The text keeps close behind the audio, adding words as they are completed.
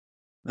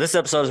This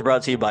episode is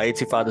brought to you by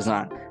 825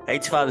 Design.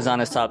 825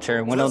 Design is top tier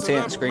in window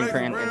tint, screen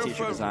print, and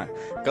t-shirt design.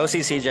 Go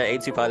see CJ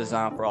 825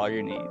 Design for all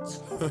your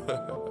needs.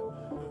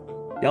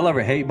 Y'all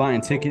ever hate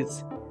buying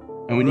tickets?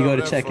 And when you go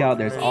to check out,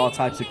 there's all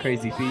types of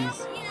crazy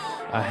fees?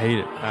 I hate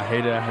it. I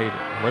hate it. I hate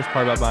it. Worst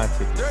part about buying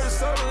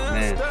tickets.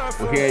 Man,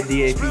 well, here at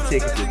DAP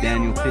Tickets with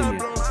Daniel Pena,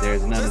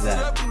 there's none of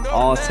that.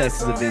 All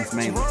Texas events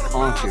mainly,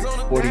 concerts,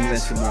 sporting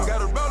events, and more.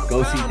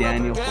 Go see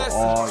Daniel for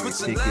all your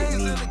ticket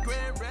needs.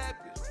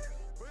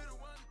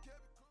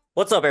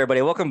 What's up,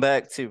 everybody? Welcome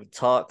back to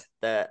Talk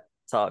That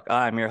Talk.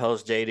 I'm your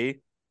host, JD.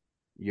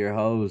 Your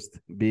host,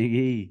 Big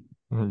E.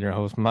 Your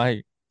host,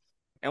 Mike.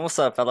 And what's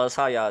up, fellas?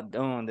 How y'all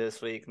doing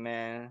this week,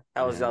 man?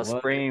 How was y'all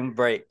spring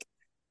break?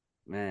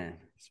 Man,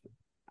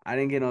 I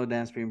didn't get no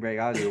damn spring break.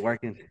 I was just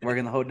working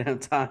the whole damn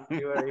time.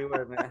 You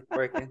were, man,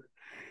 working.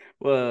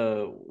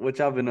 Well, what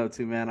y'all been up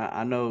to, man?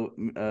 I know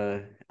you,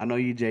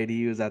 JD.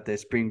 You was out there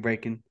spring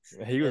breaking.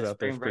 He was out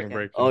there spring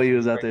breaking. Oh, he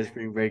was out there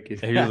spring breaking.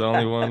 He was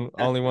the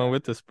only one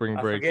with the spring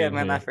break.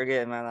 I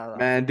forget, man.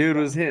 Man, dude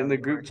was hitting the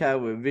group chat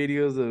with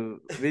videos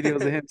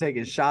of him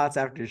taking shots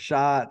after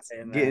shots,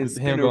 getting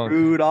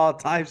spinnerooed, all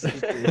types of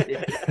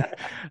shit.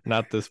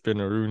 Not the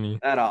spinneroonie.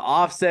 At an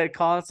Offset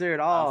concert,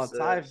 all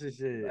types of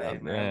shit. Hey,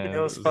 man. It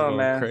was fun,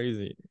 man.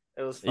 Crazy.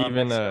 It was fun.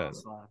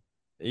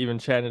 Even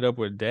chatting it up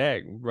with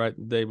Dak right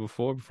the day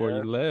before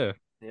you left.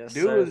 Yes,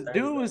 dude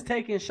was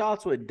taking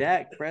shots with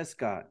Dak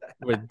Prescott.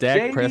 With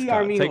Dak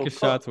Prescott, taking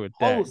shots with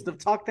Dak. Host of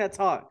Talk That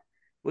Talk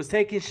was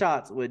taking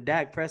shots with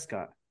Dak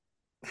Prescott.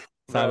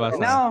 Side by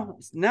side.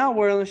 Now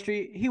we're on the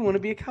street. He want to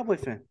be a Cowboy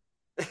fan.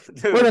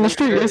 We're on the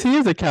street. Yes, he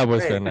is a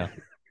Cowboys fan now.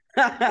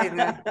 Hey,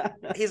 man,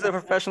 he's a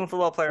professional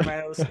football player,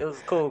 man. It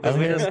was cool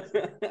because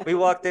we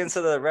walked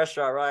into the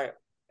restaurant, right,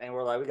 and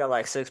we're like, we got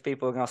like 6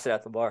 people gonna sit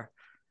at the bar.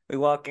 We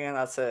walk in.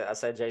 I said,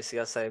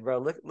 JC, I say, bro,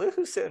 look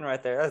who's sitting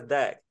right there. That's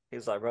Dak. He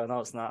was like, bro,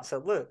 no, it's not. I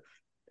said, look,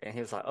 and he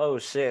was like, oh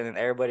shit. And then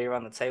everybody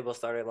around the table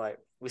started like,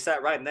 we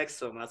sat right next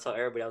to him. And I told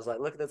everybody, I was like,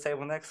 look at the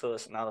table next to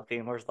us. And all the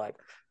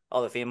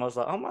females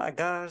like, oh my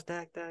gosh,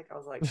 Dak. I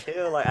was like,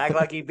 chill, like act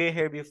like you've been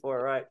here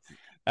before, right?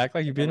 Act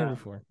like you've been here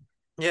before.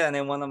 Yeah, and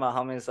then one of my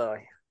homies,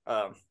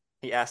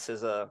 he asked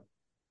his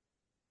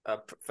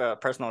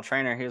personal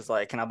trainer. He was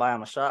like, "Can I buy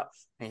him a shot?"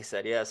 And he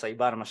said, "Yeah." So he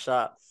bought him a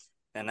shot,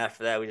 and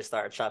after that, we just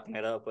started chopping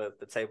it up with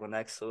the table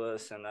next to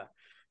us, and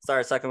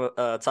started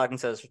talking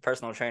to his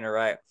personal trainer,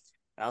 right?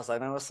 And I was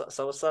like, "Man, what's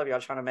up? Y'all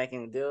trying to make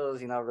any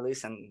deals?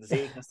 Releasing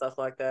Zeke and stuff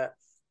like that?"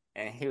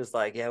 And he was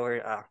like, "Yeah,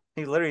 we're."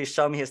 He literally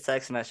showed me his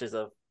text messages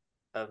of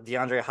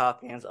DeAndre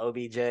Hopkins,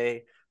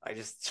 OBJ. Like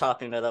just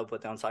chopping it up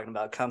with them, talking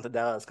about come to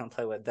Dallas, come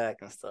play with Dak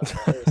and stuff.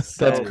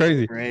 That's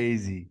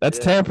crazy. That's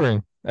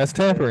tampering. That's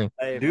tampering.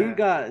 Hey, dude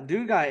got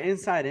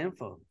inside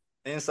info.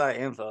 And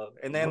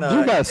then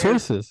dude got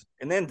sources.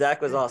 And then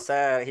Dak was all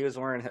sad. He was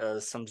wearing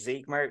some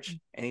Zeke merch,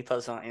 and he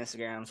posted on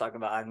Instagram talking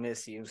about "I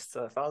miss you" and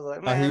stuff. I was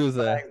like, man, he was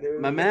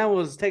my man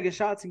was taking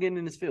shots and getting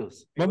in his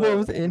feels. My boy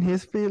was in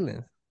his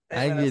feelings.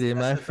 Hey, I get in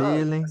my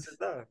feelings.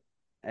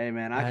 Hey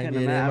man, I can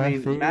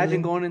imagine.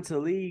 Imagine going into the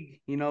league,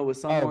 with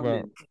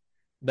someone.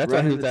 That's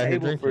why he was out here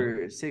drinking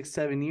for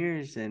 6-7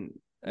 years, and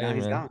now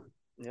he's gone.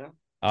 Yeah,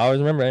 I always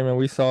remember. I mean,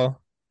 we saw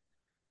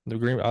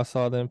I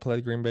saw them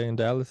play Green Bay and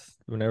Dallas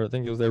whenever I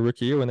think it was their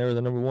rookie year when they were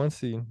the number 1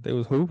 seed. They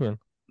was hooping.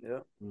 Yeah,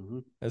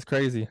 It's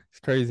crazy. It's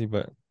crazy,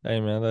 but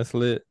hey, man, that's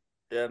lit.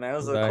 Yeah, man, it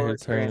was a cool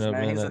experience,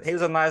 man. He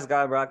was a nice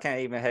guy, bro. I can't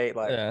even hate.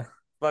 Like, yeah.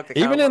 Fuck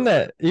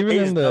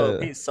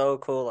the he's so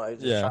cool. Like,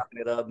 just chopping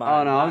it up.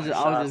 Oh no, I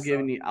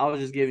was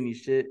just giving you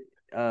shit.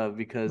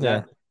 Because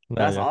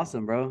that's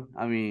awesome, bro.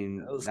 I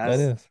mean, that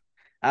is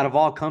out of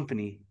all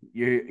company,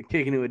 you're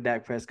kicking it with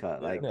Dak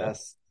Prescott. Like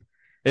that's.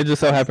 It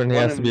just so happened he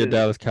has to be a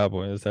Dallas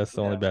Cowboy. That's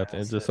the only bad thing.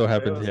 It just so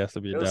happens he has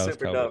to be a Dallas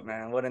Cowboy. Dope,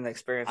 man. What an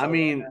experience! I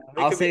mean,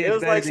 I'll say it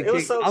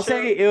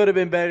would have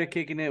been better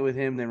kicking it with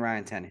him than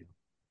Ryan Tannehill.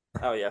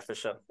 Oh yeah, for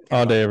sure.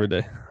 All day, every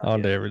day.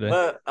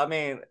 But I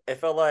mean, it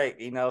felt like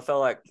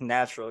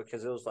natural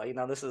because it was like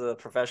this is a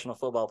professional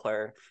football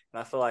player,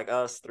 and I feel like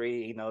us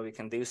 3, we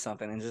can do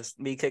something and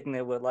just be kicking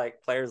it with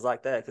like players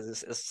like that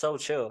because it's so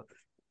chill.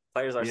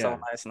 Players are so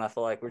nice, and I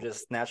feel like we're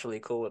just naturally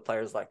cool with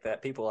players like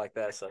that, people like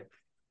that. So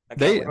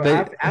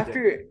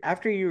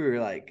after you were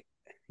like,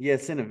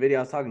 sent a video.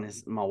 I was talking to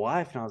my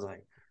wife, and I was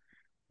like,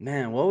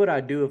 man, what would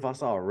I do if I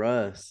saw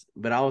Russ?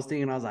 But I was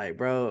like,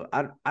 bro,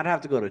 I'd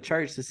have to go to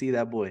church to see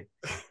that boy.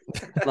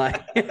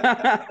 Like,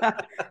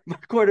 my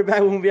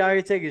quarterback won't be out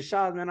here taking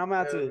shots, man. I'm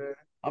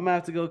gonna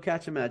have to go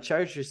catch him at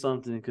church or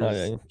something.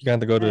 Cause you got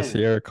to go to a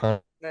Sierra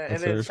concert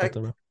and then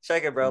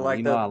check it, bro. Like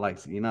I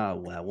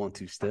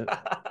 1-2 step.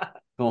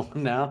 Go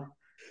on now.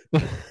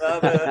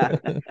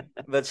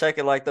 But check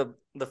it, like the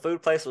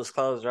food place was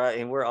closed, right?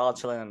 And we're all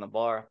chilling in the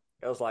bar.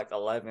 It was like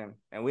 11,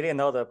 and we didn't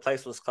know the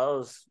place was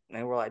closed.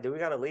 And we're like, "Do we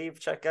gotta leave,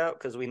 check out?"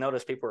 Because we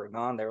noticed people were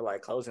gone. They were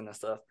like closing and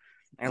stuff.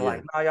 And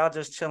like, no, y'all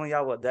just chilling,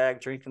 y'all with Dak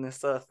drinking and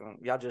stuff, and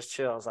y'all just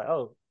chill. I was like,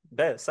 "Oh,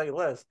 bet, say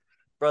less,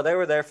 bro." They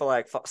were there for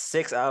like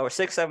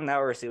 6-7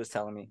 hours. He was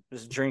telling me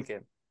just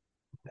drinking.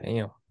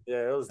 Damn.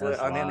 Yeah, it was lit.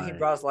 And then he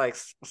brought like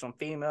some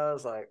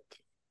females, like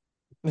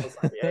I was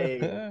like, hey,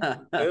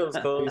 it was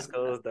cool. It was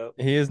cool. It was dope.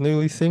 He is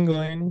newly single,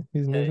 ain't he?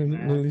 He's Hey, newly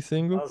man. newly I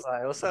single. was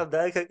like, what's up,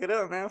 Dad? Cook it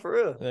up, man, for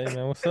real. Hey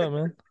man, what's up,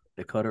 man?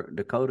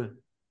 Dakota.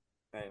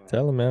 Hey, man.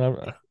 Tell him,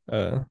 man.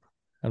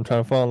 I'm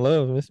trying to fall in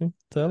love. Miss me?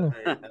 Tell him.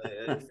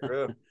 Hey, for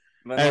real.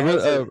 But, Hey, man, it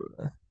was a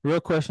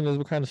real question is,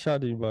 what kind of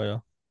shot do you buy,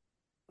 y'all?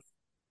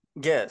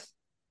 guess.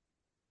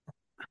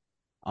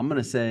 I'm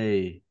gonna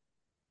say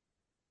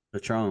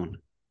Patron.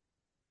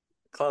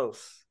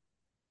 Close.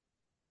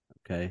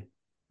 Okay.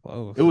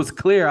 Close. It was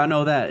clear. I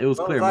know that. It was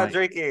What clear, was I Mike.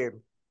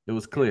 drinking? It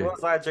was What clear.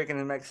 was I drinking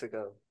in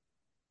Mexico?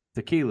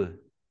 Tequila.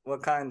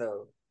 What kind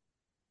of?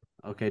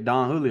 Okay,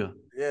 Don Julio.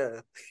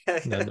 Yeah.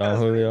 That Don That's what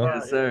he Julio. bought,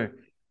 Yes, sir.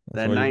 That's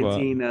That what he bought.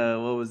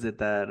 19 what was it?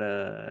 That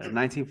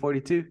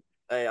 1942?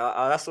 Hey,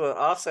 that's what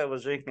Offset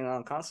was drinking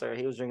on concert.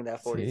 He was drinking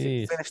that 42.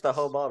 He Jeez. finished the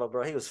whole bottle,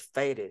 bro. He was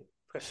faded.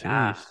 Ah,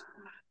 Sheesh.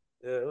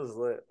 Yeah, it was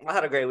lit. I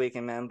had a great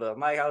weekend, man. But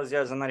Mike, how was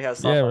yours? I know you had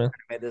a Yeah, softball man.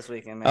 tournament this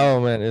weekend, man. Oh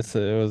man, it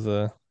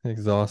was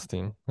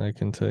exhausting. I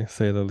can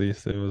say the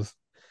least. It was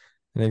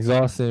an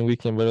exhausting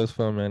weekend, but it was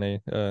fun, man.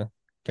 I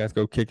got to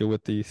go kick it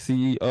with the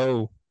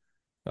CEO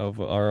of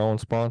our own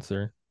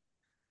sponsor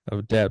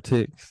of Dap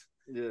Ticks.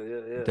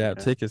 Yeah. Dap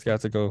okay. Tickets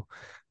got to go,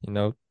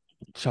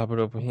 chop it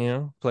up with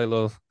him, play a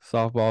little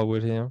softball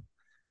with him,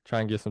 try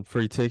and get some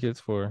free tickets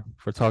for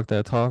Talk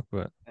That Talk.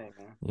 But Hey,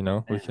 man.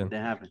 That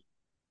happened.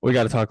 we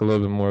got to talk a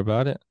little bit more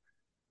about it.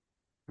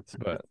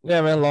 But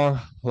yeah, man,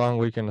 long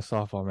weekend of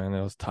softball, man.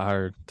 It was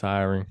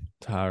tiring.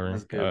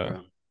 That's good,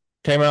 bro.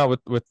 Came out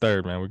with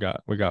third, man.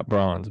 We got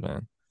bronze,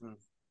 man. Mm.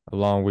 A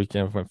long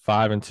weekend, went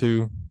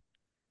 5-2.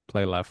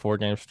 Played like 4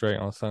 games straight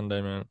on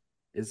Sunday, man.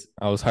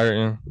 I was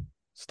hurting,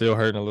 still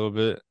hurting a little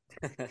bit.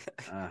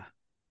 Uh,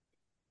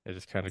 It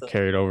just kind of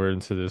carried over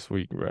into this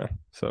week, bro.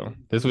 So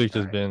this week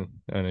just been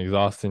an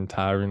exhausting,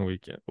 tiring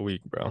week,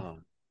 bro. oh,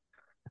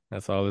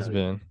 That's all it's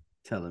been.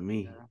 telling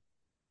me.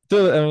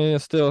 Still, I mean,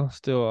 it's still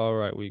all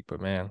right week, but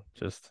man,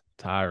 just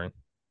tiring.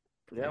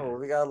 Yeah, well,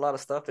 we got a lot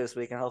of stuff this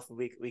week, and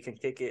hopefully we can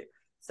kick it.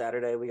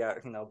 Saturday we got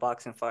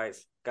boxing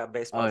fights, got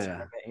baseball. Oh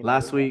yeah.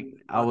 Last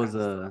week I was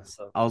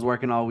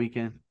working all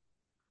weekend,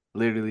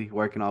 literally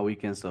working all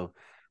weekend. So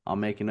I'm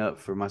making up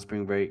for my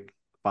spring break.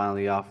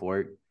 Finally off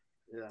work.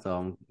 Yeah. So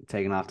I'm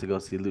taking off to go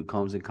see Luke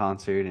Combs in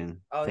concert and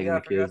taking yeah,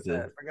 the kids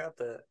forgot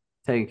that.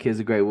 Taking kids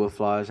to Great Wolf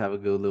Lodge, have a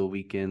good little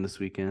weekend this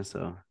weekend.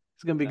 So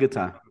it's gonna be a good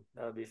time.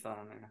 That would be fun,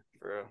 man,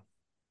 for real.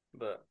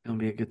 But It's gonna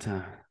be a good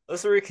time.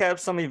 let's recap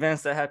some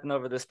events that happened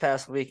over this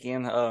past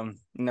weekend.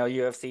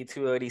 UFC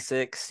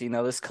 286.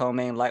 This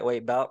co-main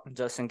lightweight bout: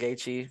 Justin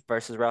Gaethje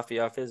versus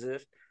Rafael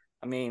Fiziev.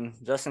 I mean,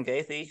 Justin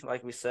Gaethje,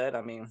 like we said,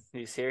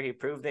 he's here, he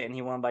proved it, and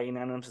he won by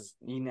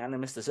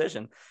unanimous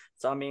decision.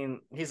 So I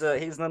mean, he's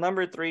the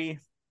number 3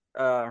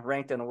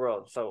 ranked in the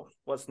world. So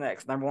what's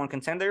next? Number 1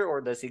 contender,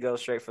 or does he go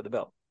straight for the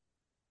belt?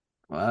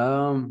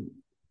 I'm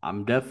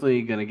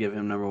definitely gonna give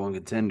him number 1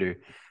 contender.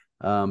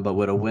 But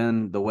with a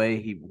win the way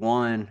he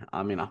won,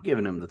 I mean, I'm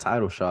giving him the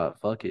title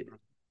shot. Fuck it.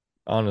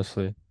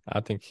 Honestly,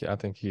 I think he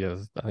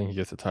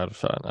gets a title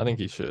shot. I think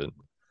he should.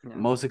 Yeah.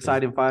 Most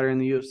exciting fighter in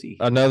the UFC.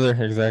 Another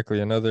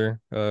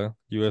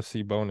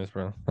UFC bonus,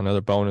 bro.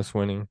 Another bonus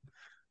winning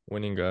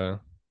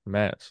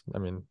match. I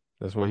mean,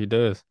 that's what he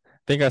does. I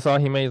think I saw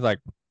he made like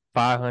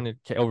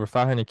 500K, over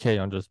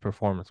 500K on just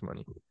performance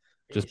money,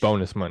 just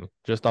bonus money,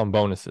 just on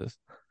bonuses.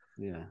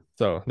 Yeah.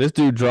 So this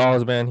dude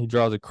draws, man. He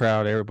draws a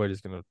crowd. Everybody's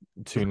gonna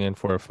tune in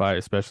for a fight,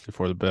 especially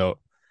for the belt.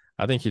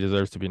 I think he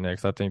deserves to be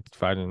next. I think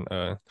fighting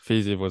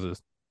Fiziev was a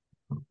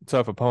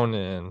tough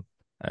opponent, and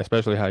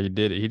especially how he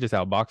did it. He just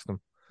outboxed him.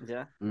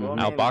 Yeah. Well,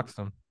 Outboxed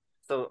him.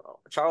 So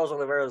Charles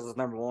Oliveira's is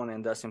number 1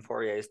 and Dustin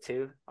Poirier is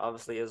 2.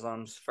 Obviously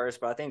Islam's first,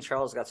 but I think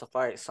Charles got to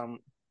fight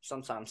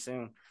sometime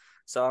soon.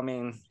 So I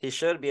mean, he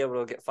should be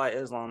able to fight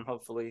Islam,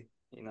 hopefully.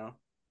 Here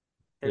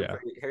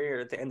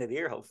at the end of the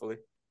year, hopefully.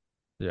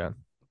 Yeah.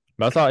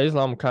 But I saw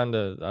Islam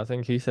I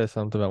think he said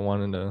something about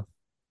wanting to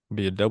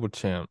be a double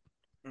champ.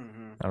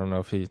 Mm-hmm. I don't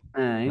know if he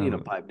need to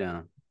pipe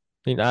down.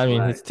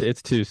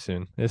 It's too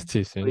soon. It's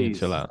too soon. Please you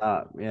chill out.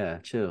 Stop. Yeah,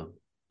 chill.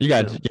 You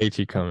got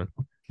Gaethje coming.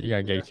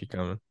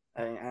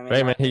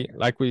 Hey man, he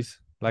like we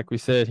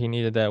said, he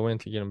needed that win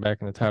to get him back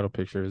in the title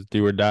picture. It's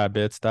do or die,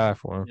 bed die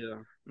for him.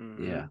 Yeah.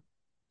 Mm-hmm. Yeah.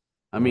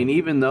 I mean,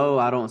 even though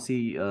I don't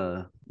see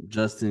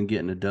Justin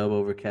getting a dub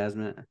over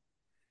Kazmat,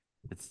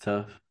 it's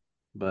tough.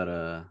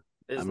 But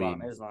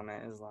Islam. Islam.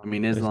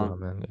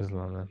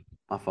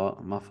 My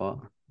fault.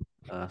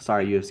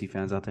 Sorry, UFC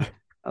fans out there.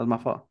 That was my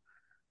fault.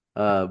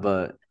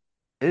 But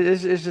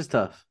it's just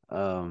tough.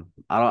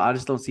 I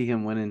just don't see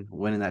him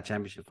winning that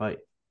championship fight.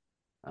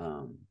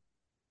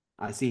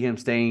 I see him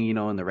staying, in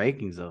the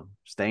rankings though,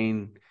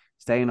 staying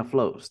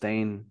afloat,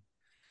 staying.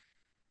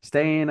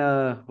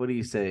 What do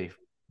you say?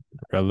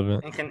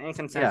 Relevant. In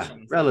contention. Yeah,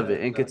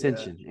 relevant, in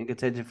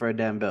contention for a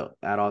damn belt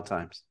at all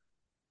times.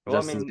 Well,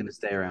 Justin's gonna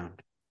stay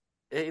around.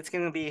 It's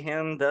gonna be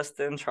him,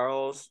 Dustin,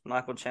 Charles,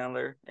 Michael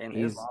Chandler, and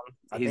Islam.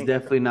 He's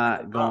definitely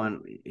not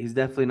going. He's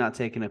definitely not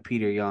taking a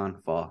Peter Yan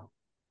fall.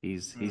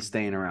 He's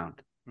staying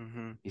around.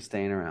 Mm-hmm. He's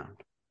staying around.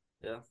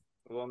 Yeah.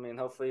 Well,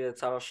 hopefully the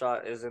title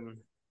shot is in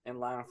in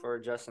line for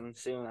Justin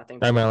soon. I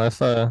think. Hey man,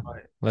 Fight.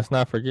 let's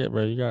not forget,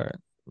 bro.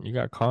 You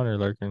got Connor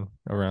lurking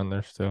around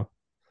there still.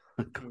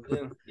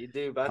 You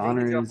do. But I think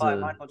he's Connor gonna is fight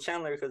Michael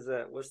Chandler because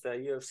what's that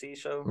UFC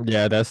show?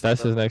 Yeah, that's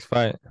his next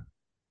fight.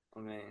 I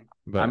mean,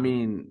 But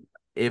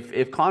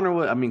if Connor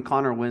would,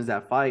 Connor wins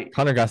that fight.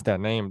 Connor got that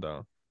name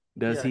though.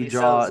 Does yeah, he he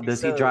draw? sells. He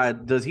Does he sells. draw?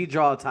 Does he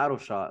draw a title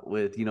shot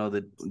with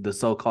the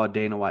so-called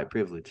Dana White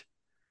privilege?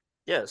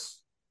 Yes.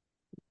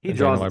 He Dana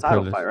draws a White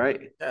title privilege. fight,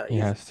 right? Yeah. He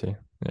has to.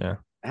 Yeah.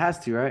 It has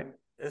to, right?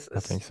 I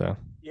think so.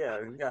 Yeah.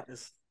 You got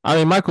this. I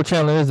mean, Michael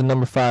Chandler is the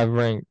number 5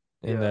 ranked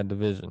in Yeah. that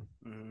division.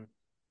 Mm-hmm.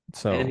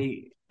 So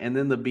and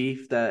then the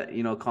beef that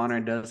Connor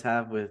does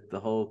have with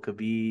the whole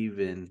Khabib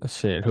and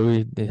shit,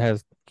 who he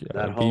has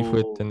that beef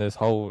with whole in this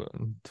whole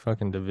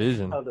fucking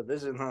division. Oh,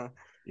 division, huh?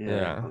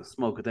 Yeah.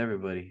 smoke with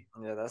everybody.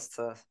 Yeah, that's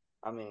tough.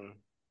 I mean,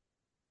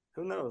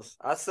 who knows?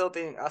 I still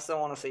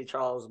want to see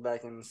Charles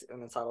back in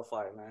the title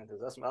fight, man. Because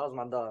that was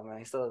my dog, man.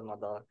 He still is my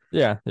dog.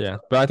 Yeah.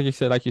 But I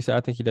think like you said,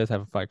 I think he does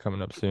have a fight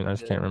coming up soon. I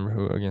just can't remember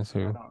who against I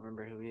who. don't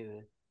remember who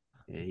either.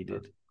 Yeah, he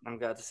did. I'm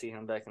glad to see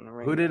him back in the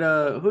ring. Who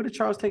did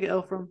Charles take an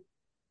L from?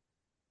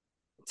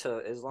 To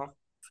Islam.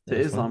 To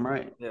Islam,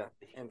 right? Yeah,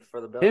 and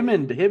for the belt. Him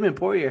and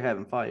Poirier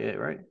haven't fought yet,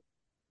 right?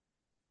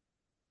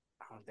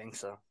 I don't think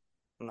so.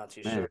 I'm not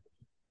too Man. sure.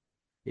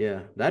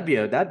 Yeah, that'd be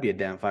a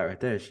damn fight right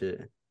there,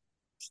 shit.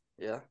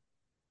 Yeah.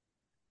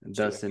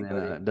 Dustin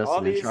and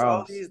all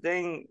Charles. these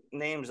dang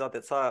names at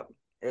the top: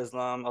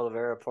 Islam,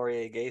 Oliveira,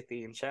 Poirier,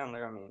 Gaethje, and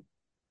Chandler. I mean,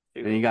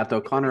 dude, and you got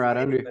throw Connor right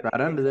under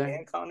there.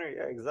 And Connor,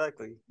 yeah,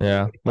 exactly.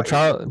 Yeah, but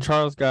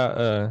Charles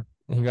got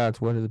he got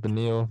what is it,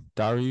 Beneil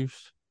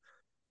Dariush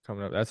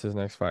coming up. That's his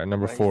next fight,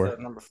 number 4.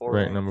 Number 4,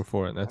 right? Number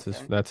 4.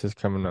 That's his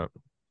coming up.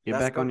 Get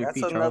back on your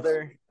feet, Charles.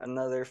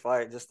 Another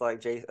fight, just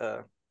like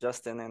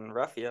Justin and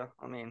Raffia.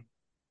 I mean,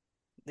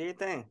 do you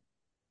think?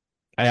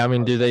 I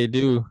mean,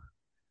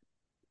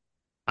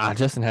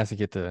 Justin has to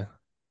get the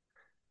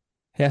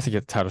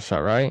title shot,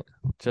 right?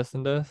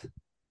 Justin does,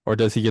 or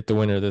does he get the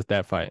winner of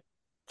that fight?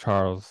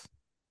 Charles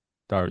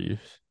Dariush.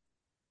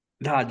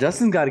 Nah,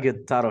 Justin's got to get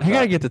the title shot. He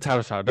got to get the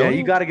title shot. Yeah,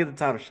 you got to get the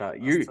title shot.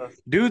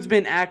 Dude's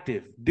been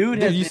active.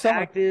 Dude has been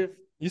active.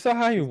 You saw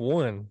how he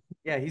won.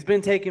 Yeah, he's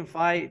been taking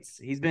fights.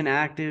 He's been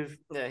active.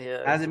 Yeah, he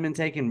has. Hasn't been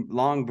taking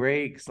long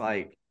breaks.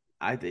 Like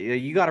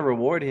you got to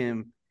reward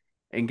him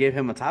and give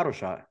him a title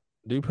shot.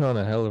 Dude put on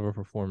a hell of a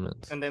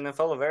performance. And then if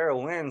Oliveira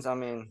wins, I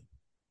mean,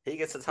 he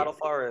gets a title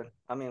fight.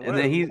 I mean,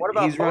 what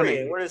about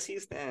Poirier? Where does he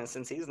stand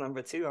since he's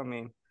number 2?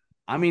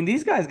 I mean,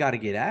 these guys got to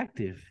get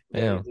active.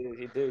 Yeah,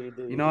 you do.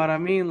 You know what I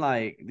mean?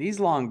 Like these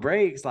long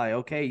breaks. Like,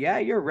 okay, yeah,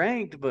 you're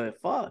ranked,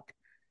 but fuck.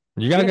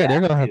 You gotta get.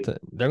 They're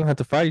gonna have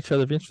to fight each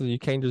other eventually. You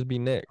can't just be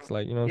next.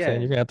 Like, you know what I'm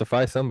saying? You're gonna have to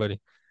fight somebody.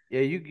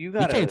 Yeah, you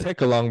gotta. You can't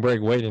take a long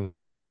break waiting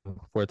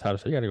for a title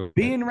shot. You gotta go.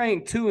 Being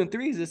ranked 2 and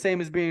 3 is the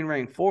same as being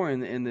ranked 4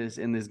 in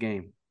this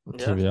game.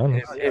 To be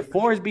honest, if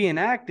 4 is being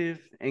active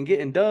and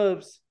getting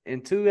dubs,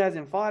 and 2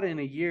 hasn't fought in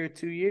a year,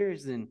 2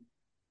 years, then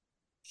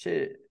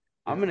shit,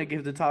 I'm gonna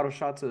give the title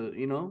shot to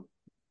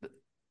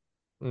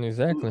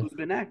exactly who's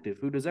been active,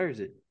 who deserves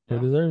it. Who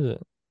deserves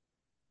it?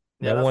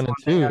 Yeah, that's 1 and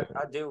 2.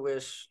 I do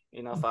wish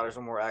fighters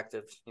were more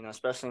active,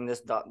 especially in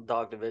this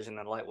dog division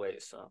and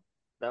lightweight. So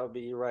that would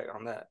be you right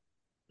on that.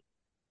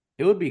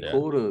 It would be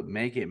cool to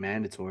make it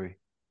mandatory.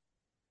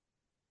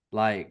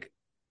 Like,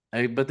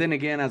 but then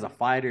again, as a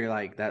fighter,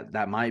 like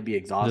that might be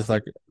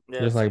exhausting.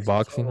 Just like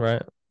boxing,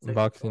 right?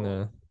 Boxing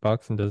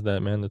does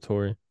that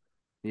mandatory.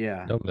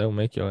 Yeah, they'll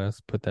make your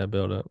ass put that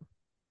belt up.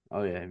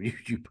 Oh yeah, you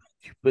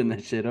putting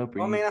that shit up.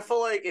 I mean, I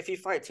feel like if you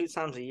fight 2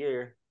 times a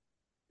year,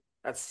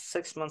 that's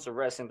 6 months of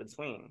rest in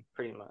between,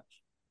 pretty much.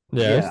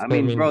 Yeah, I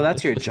mean, bro,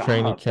 that's your job.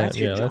 Training camp. That's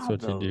your job, that's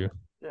what you do.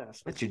 Yeah,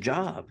 that's your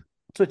job.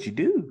 That's what you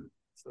do.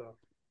 So,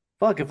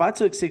 fuck, if I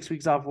took 6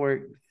 weeks off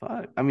work,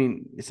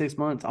 6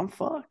 months, I'm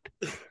fucked.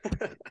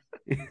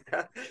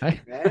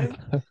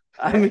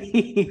 I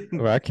mean,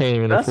 I can't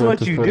even. That's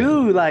what you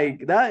do.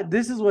 Like that.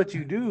 This is what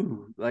you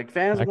do. Like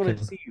fans want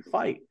to see you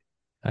fight.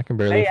 I can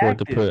barely afford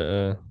to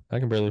put. I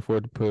can barely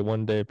afford to put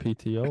 1 day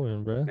PTO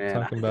in, bro. Man,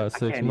 Talking about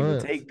 6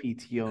 months. I can't even take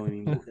PTO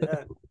anymore.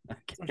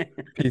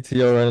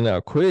 PTO running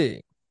out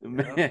quick.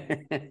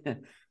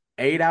 Man.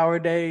 8-hour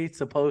day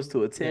opposed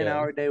to a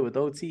 10-hour day with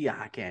OT.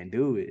 I can't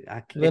do it. I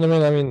can't.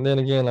 Then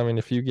again,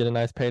 if you get a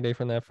nice payday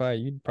from that fight,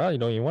 you probably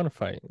don't even want to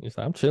fight. It's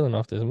like, I'm chilling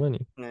off this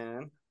money.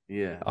 Man.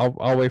 Yeah.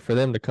 I'll wait for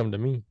them to come to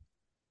me.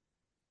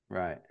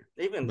 Right.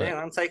 Even then,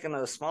 I'm taking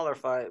a smaller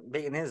fight,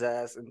 beating his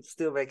ass, and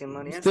still making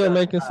money. Still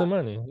making some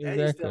money. Yeah,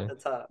 exactly. He's still at the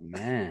top.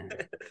 Man.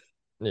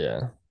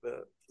 Yeah.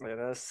 But, man,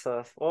 that's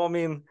tough. Well,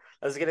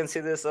 let's get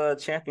into this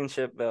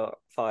championship belt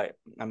fight.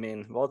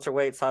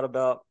 Welterweight title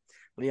belt.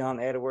 Leon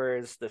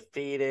Edwards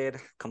defeated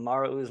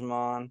Kamaru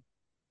Usman.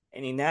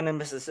 An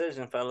unanimous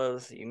decision,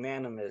 fellas.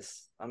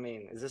 Unanimous.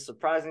 Is this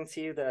surprising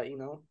to you that,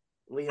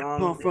 Leon...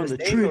 come from the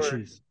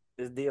trenches.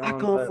 I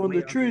come from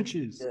the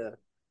trenches. Yeah.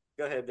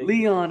 Go ahead, Big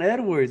Leon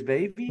Edwards,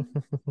 baby.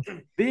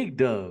 Big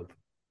dub.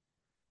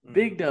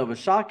 Big dub. A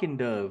shocking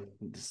dub.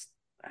 Just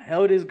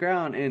held his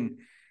ground. And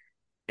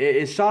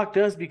it shocked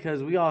us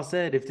because we all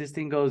said if this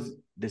thing goes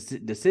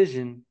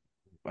decision,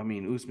 I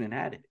mean, Usman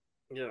had it.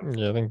 Yeah.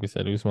 Yeah, I think we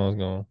said Usman was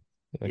going.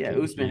 Like Yeah,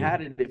 Usman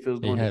had it if it was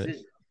he going had it.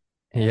 decision.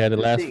 He had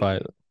And it last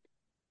fight.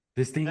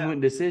 this thing Yeah.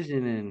 went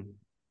decision,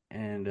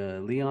 and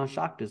Leon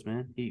shocked us,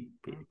 man. He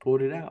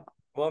pulled it out.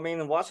 Well, I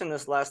mean, watching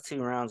this last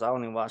 2 rounds, I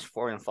only watched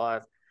 4 and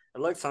 5. It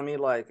looked to me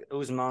like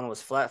Usman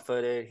was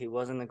flat-footed. He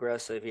wasn't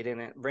aggressive. He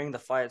didn't bring the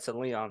fight to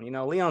Leon. You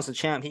know, Leon's a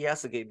champ. He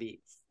has to get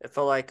beat. It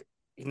felt like,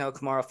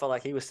 Kamaru felt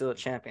like he was still a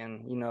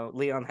champion.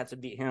 Leon had to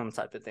beat him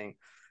type of thing.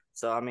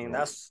 So, I mean,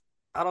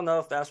 I don't know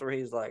if that's where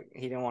he's like,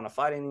 he didn't want to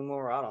fight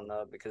anymore. I don't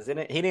know, because he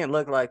didn't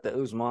look like the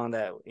Usman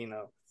that,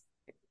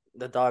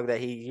 the dog that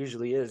he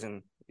usually is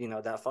in,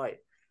 that fight.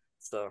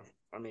 So,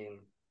 I mean,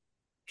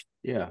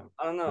 Yeah.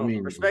 I don't know. I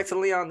mean, Respect to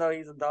Leon, though.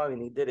 He's a dog,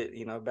 and he did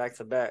it, back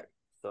to back.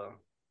 So,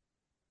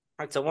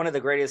 to one of the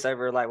greatest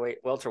ever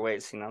lightweight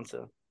welterweights,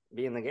 to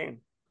be in the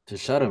game. to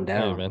shut him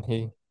down. Hey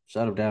man,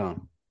 shut him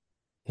down.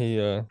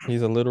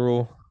 He's a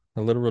literal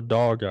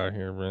dog out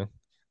here, man.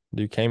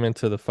 Dude came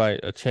into the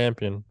fight a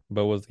champion,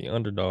 but was the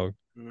underdog,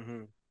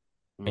 and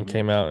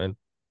came out and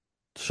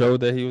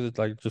showed that he was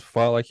like just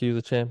fought like he was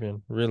a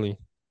champion. Really,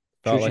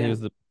 felt like he was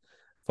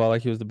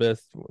the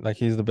best. Like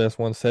he's the best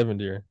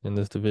 170er in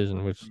this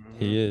division, which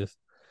he is.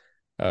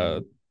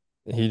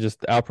 He just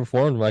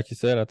outperformed him, like you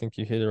said. I think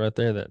you hit it right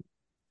there. That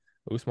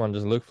Usman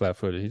just looked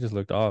flat-footed. He just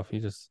looked off.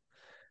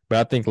 But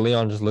I think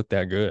Leon just looked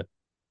that good.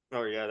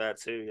 Oh yeah, that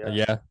too.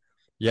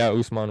 Yeah.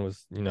 Usman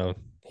was,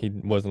 he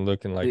wasn't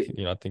looking like,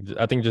 I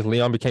think just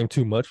Leon became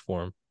too much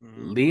for him.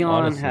 Leon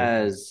honestly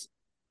has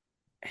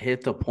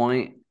hit the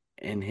point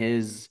in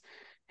his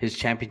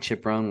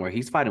championship run where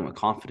he's fighting with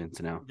confidence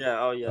now. Yeah.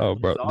 Oh yeah. Oh,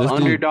 bro, this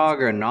underdog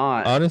dude, or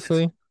not,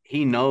 honestly,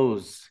 he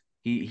knows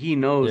he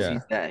knows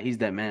he's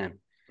that man.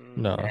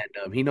 No,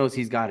 and he knows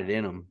he's got it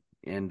in him,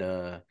 and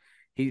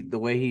the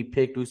way he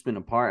picked Usman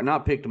apart,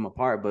 not picked him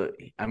apart, but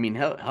I mean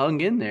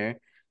hung in there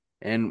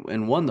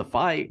and won the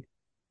fight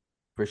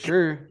for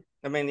sure.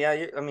 I mean,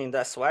 yeah,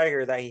 that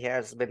swagger that he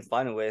has been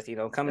fighting with,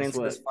 coming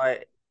into this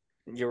fight,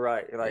 you're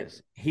right. Like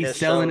he's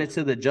selling it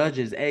to the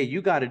judges. Hey,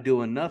 you got to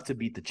do enough to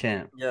beat the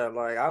champ. Yeah,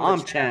 like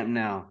I'm champ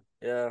now.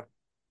 Yeah,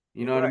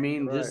 you know what I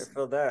mean.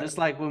 Just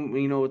like when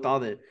with all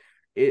the,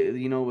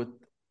 with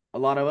a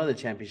lot of other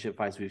championship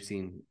fights we've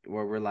seen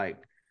where we're like,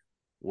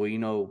 well,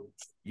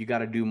 you got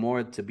to do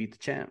more to beat the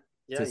champ,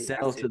 to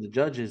sell to the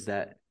judges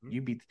that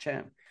you beat the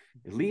champ.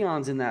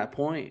 Leon's in that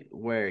point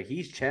where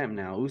he's champ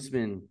now.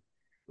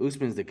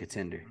 Usman's the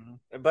contender.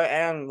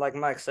 And like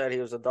Mike said, he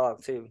was a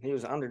dog too. He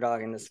was an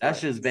underdog in this fight.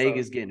 That's just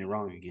Vegas getting it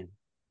wrong again.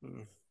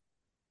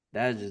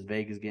 That's just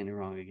Vegas getting it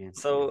wrong again.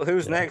 So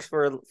who's next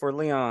for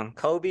Leon?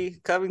 Kobe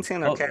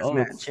Covington or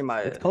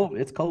Kazmat?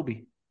 It's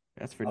Kobe.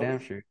 That's for damn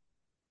sure.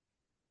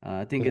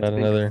 I think it's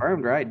been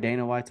confirmed, right?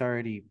 Dana White's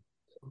already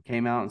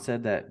came out and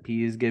said that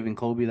he is giving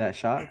Kobe that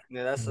shot.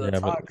 Yeah, that's the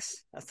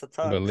talks. That's the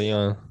talks. But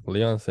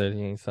Leon said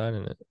he ain't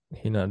signing it.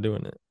 He not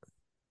doing it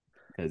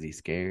because he's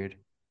scared.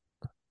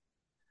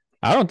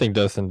 I don't think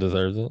Dustin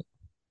deserves it.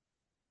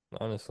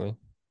 Honestly.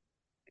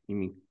 You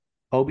mean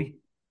Kobe?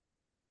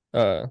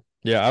 Yeah,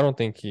 I don't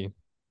think he.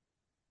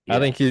 Yeah.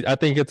 I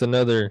think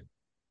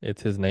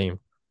it's his name.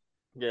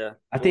 Yeah,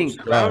 I think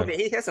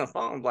he hasn't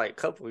fought in like a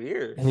couple of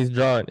years. He's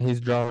drawing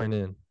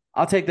in.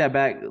 I'll take that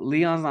back.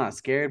 Leon's not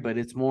scared, but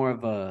it's more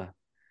of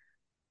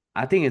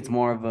I think it's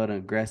more of an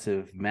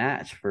aggressive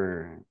match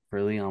for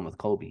Leon with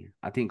Kobe.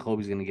 I think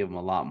Kobe's going to give him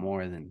a lot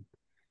more than,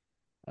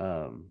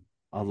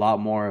 a lot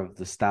more of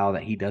the style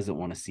that he doesn't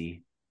want to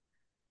see.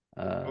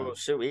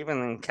 Shoot,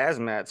 even in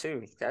Kazmat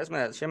too.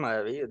 Kazmat, she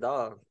might be a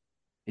dog.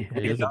 He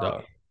is a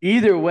dog.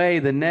 Either way,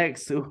 the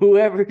next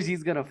whoever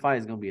he's gonna fight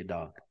is gonna be a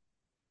dog.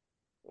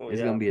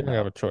 It's gonna be a dog. You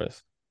have a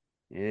choice.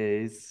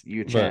 It's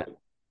your champ.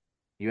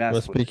 You asked.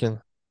 But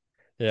speaking,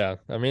 I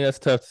mean that's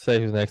tough to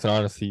say who's next.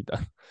 Honestly,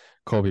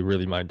 Kobe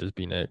really might just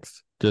be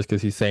next, just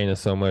because he's saying it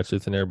so much.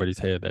 It's in everybody's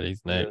head that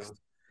he's next.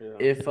 Yeah.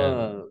 If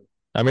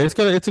I mean, it's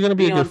gonna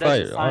be a good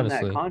fight.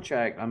 Honestly, that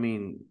contract. I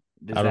mean,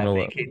 does that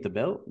vacate the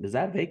belt? Does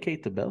that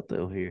vacate the belt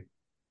though? Here,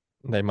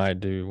 they might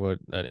do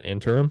an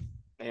interim.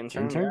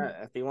 Interim?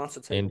 Yeah, if he wants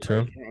to take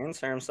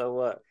interim. So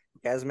what?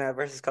 Kazmat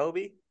versus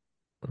Kobe?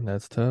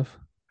 That's tough.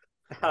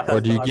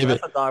 Or do you give it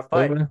a dog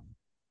fight?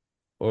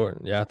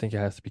 Or I think it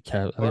has to be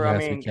Cam. I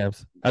think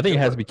it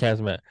has to be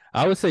Kazmat.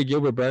 I would say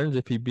Gilbert Burns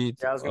if he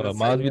beats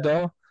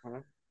Masvidal.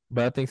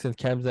 But I think since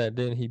Kazmat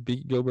didn't, he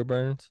beat Gilbert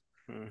Burns.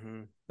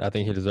 I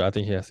think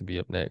he has to be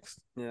up next.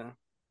 Yeah,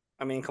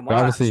 I mean,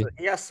 Kamaru,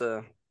 he has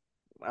to.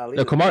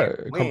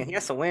 He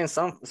has to win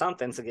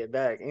something to get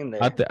back in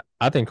there.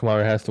 I think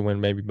Kamaru has to win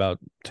maybe about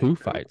 2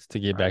 fites to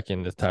get back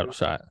in this title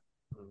shot.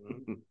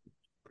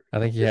 I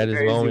think he had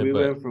his moment. We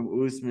went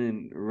from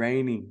Usman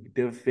reigning,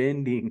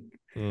 defending,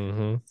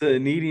 to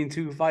needing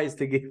 2 fights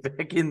to get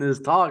back in this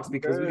talks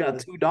because we got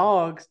 2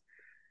 dogs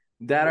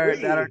that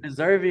are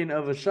deserving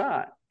of a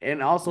shot,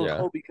 and also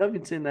Kobe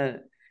Covington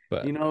that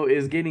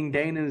is getting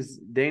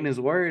Dana's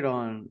word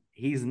on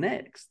he's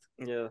next.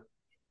 Yeah,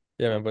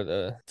 man. But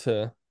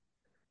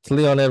to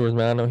Leon Edwards,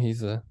 man, I know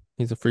he's a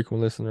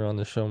frequent listener on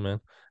the show, man.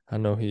 I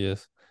know he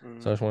is.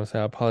 So I just want to say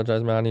I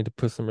apologize, man. I need to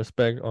put some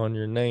respect on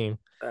your name.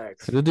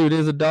 Thanks. Because the dude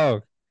is a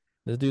dog.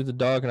 This dude's a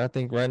dog, and I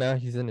think right now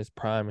he's in his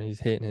prime and he's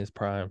hitting his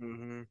prime.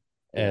 Mm-hmm.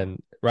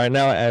 And right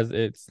now, as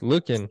it's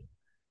looking,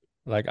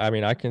 like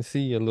I can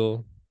see a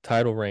little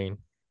title reign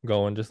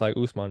going, just like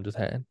Usman just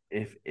had.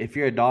 If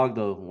you're a dog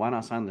though, why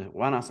not sign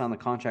the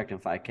contract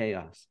and fight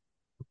Chaos?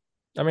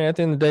 I mean, at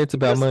the end of the day, it's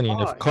about money.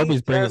 And if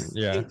Kobe's bringing,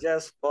 he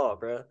just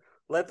fought, bro.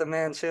 Let the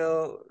man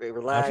chill,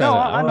 relax. No,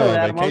 I know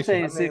that. I'm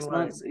saying vacation. 6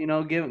 months. You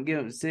know, give him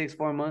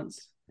 6-4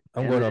 months.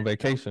 I'm going on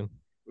vacation.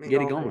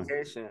 Get it going.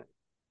 Vacation.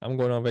 I'm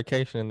going on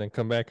vacation and then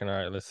come back and all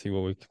right, let's see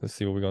what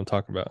we're gonna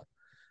talk about.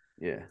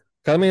 Yeah.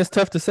 'Cause, I mean, it's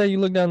tough to say. You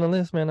look down the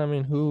list, man. I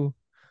mean, who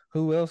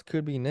else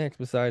could be next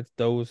besides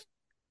those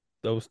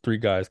three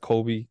guys,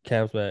 Kobe,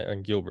 Khamzat,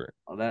 and Gilbert?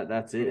 Oh,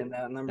 that's it.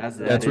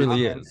 That's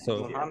really it.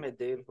 So Muhammad,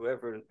 dude,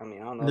 whoever. I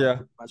mean, I don't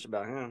know much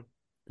about him.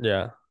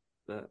 Yeah.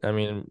 But I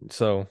mean,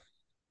 so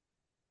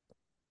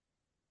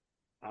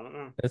I don't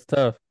know. It's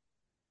tough.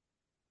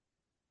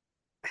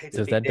 Hate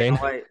to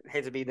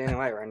be Dana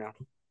White right now.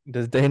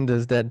 Does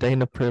that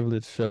Dana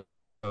privilege show?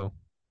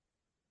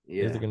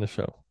 Yeah. Is it gonna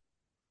show?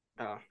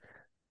 Oh.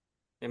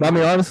 I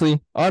mean,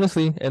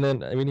 honestly, and then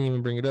we didn't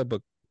even bring it up,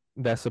 but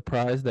that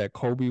surprise that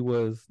Kobe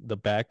was the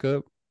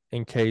backup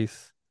in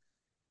case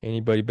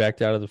anybody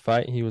backed out of the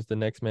fight, he was the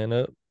next man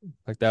up.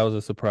 Like that was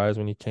a surprise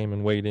when he came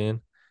and weighed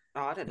in.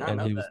 Oh, I did not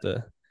know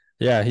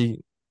that.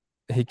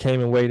 He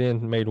came and weighed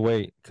in, made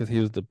weight because he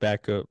was the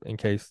backup in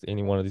case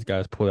any one of these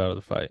guys pulled out of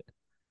the fight.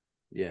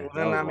 Yeah.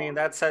 Well, then,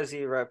 that tells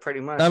you right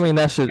pretty much. I mean,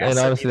 that should, and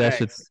honestly, that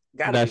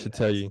should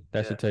tell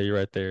you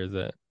right there is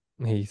that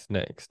he's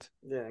next.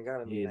 Yeah,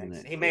 gotta be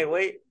next. He made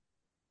weight.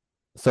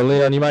 So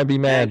Leon, you might be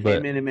mad, but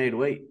came in and made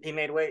weight. He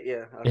made weight,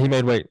 yeah. Okay. He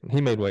made weight.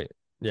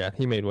 Yeah,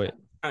 he made weight.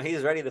 Oh,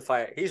 he's ready to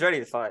fight.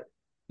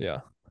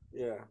 Yeah.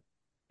 Yeah.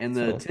 And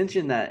the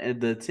attention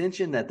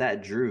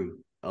that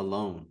drew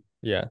alone.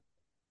 Yeah.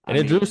 And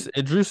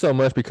it drew so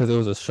much because it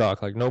was a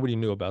shock. Like nobody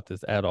knew about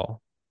this at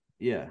all.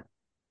 Yeah.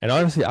 And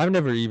honestly, I've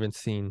never even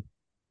seen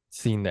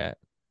that.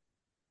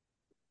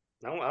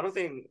 No, I don't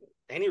think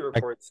any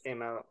reports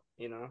came out,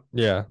 you know.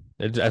 Yeah.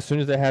 As soon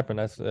as that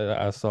happened,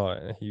 I saw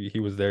it. He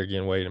was there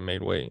getting weight and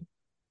made weight.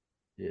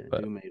 Yeah,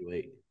 he made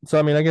weight. So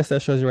I mean, I guess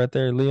that shows you right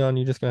there, Leon.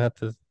 You're just gonna have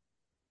to,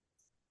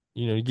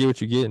 you get what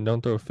you get and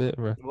don't throw a fit,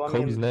 bro. Well,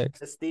 Kobe's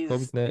next. It's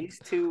these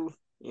two,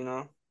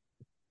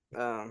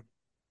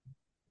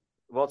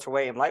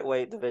 welterweight and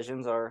lightweight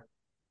divisions they're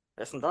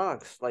some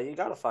dogs. Like you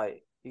gotta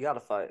fight.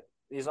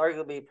 These are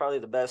arguably probably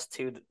the best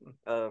two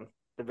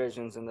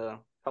divisions in the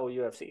whole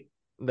UFC.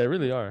 They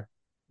really are.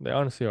 They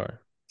honestly are.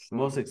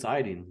 Most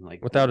exciting,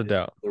 like without a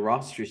doubt. The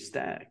roster's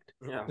stacked.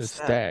 Yeah, it's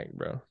stacked,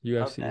 bro.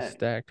 UFC is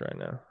stacked right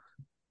now.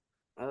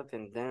 Up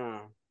and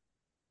down.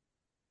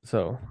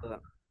 So,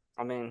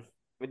 I mean,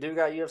 we do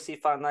got UFC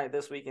Fight Night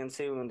this weekend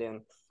too, and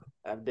then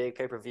a big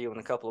pay-per-view in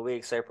a couple of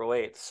weeks, April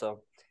 8th.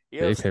 So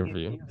UFC,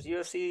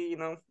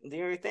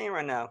 doing everything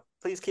right now.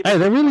 Please keep. Hey,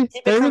 they're really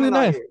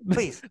nice.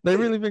 Please, they've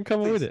really been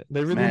coming with it.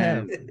 They really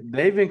have.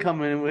 They've been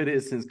coming with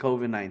it since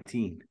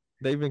COVID-19.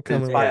 They've been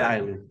coming.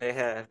 They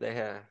have. They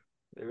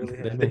really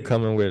have. They've been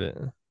coming with it.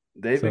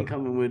 They've been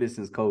coming with it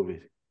since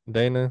COVID.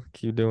 Dana,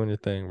 keep doing your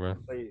thing, bro.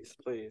 Please.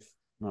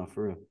 No,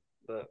 for real.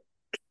 But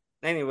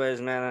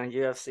anyways, man,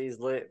 UFC's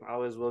lit.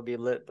 Always will be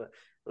lit. But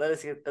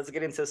let's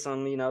get into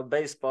some,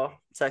 baseball.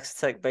 Texas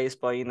Tech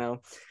baseball.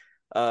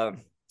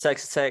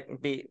 Texas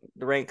Tech beat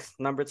the ranked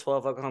number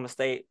 12 Oklahoma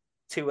State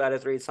 2 out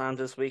of 3 times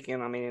this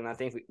weekend. I mean, I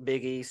think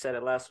Big E said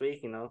it last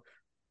week.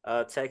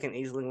 Tech can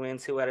easily win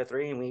 2 out of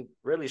 3, and we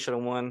really should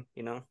have won.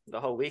 The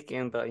whole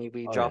weekend, but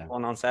we dropped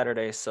one on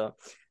Saturday. So,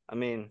 I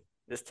mean,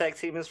 this Tech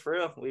team is for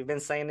real. We've been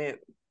saying it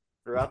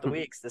throughout the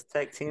weeks. This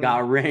Tech team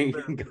got ranked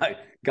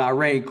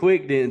ranked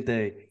quick, didn't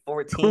they?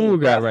 14. Who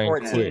got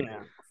ranked quick?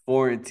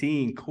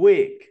 14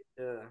 quick.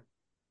 Yeah.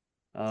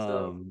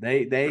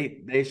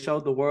 They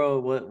showed the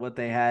world what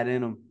they had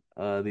in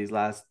them these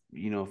last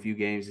few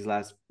games, these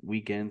last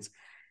weekends,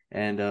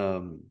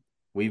 and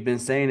we've been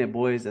saying it,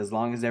 boys. As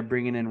long as they're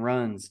bringing in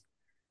runs,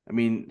 I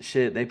mean,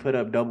 shit, they put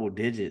up double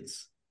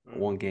digits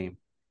one game.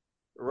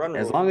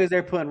 As long as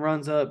they're putting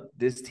runs up,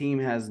 this team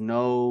has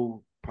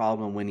no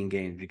problem winning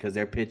games because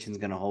their pitching's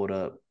gonna hold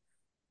up.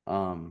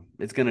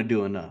 It's gonna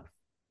do enough.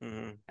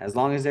 Mm-hmm. As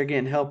long as they're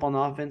getting help on the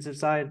offensive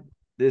side,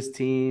 this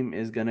team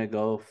is gonna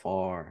go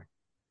far.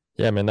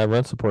 Yeah, man, that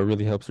run support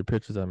really helps your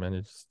pitchers out, man.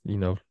 It's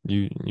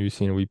you've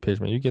seen we pitch,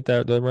 man. You get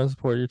that run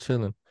support, you're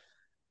chilling.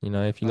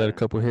 If you let a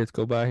couple hits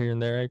go by here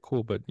and there, right,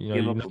 cool. But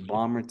give up a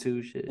bomb or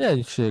two, shit.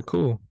 Yeah, shit,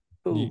 cool.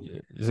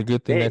 It's a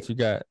good thing that you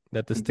got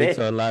that the sticks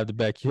are alive to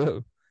back you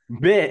up.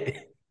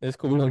 Bet. It's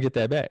cool. We're gonna get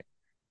that back.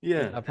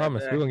 Yeah, I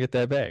promise. We're gonna get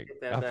that back.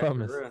 I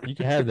promise. You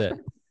can have that.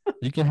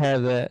 You can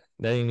have that.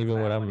 That ain't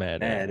even what I'm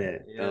mad at.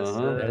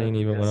 That ain't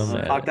even what I'm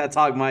mad at. Talk that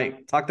talk,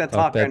 Mike. Talk that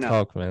talk right now.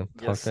 Talk, man.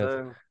 Talk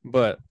that.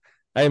 But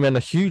hey, man, a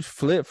huge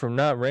flip from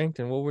not ranked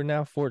and what we're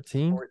now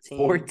 14.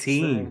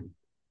 14.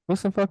 Put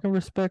some fucking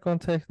respect on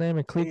Tech's name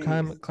and keep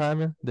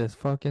climbing this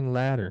fucking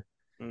ladder.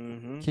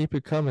 Mm-hmm. Keep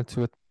it coming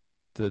to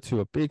to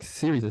a big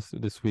series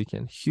this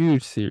weekend.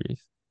 Huge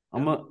series.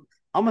 I'm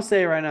gonna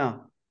say it right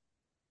now.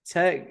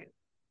 Tech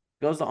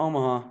goes to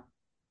Omaha.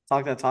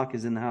 Talk that talk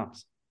is in the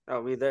house.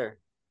 Oh, we there.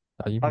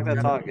 Talk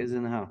that talk is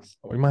in the house.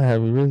 We might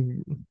have. We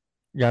really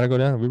gotta go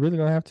down. We really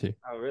gonna have to.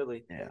 Oh,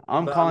 really? Yeah,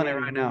 I'm But, calling it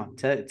right now.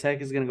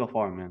 Tech is gonna go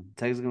far, man.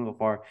 Tech is gonna go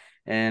far.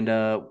 And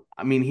I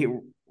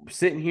mean,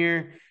 sitting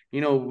here,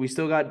 we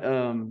still got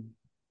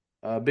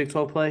Big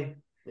 12 play.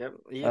 Yep.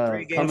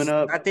 3 games coming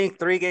up. I think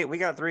 3 games. We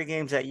got 3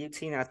 games at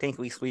UT, and I think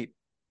we sweep.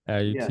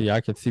 At UT, I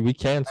can see we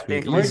can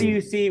sweep.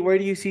 Where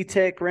do you see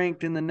Tech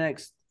ranked in the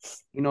next,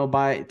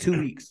 by 2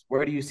 weeks?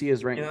 Where do you see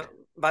us ranked?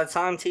 By the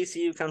time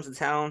TCU comes to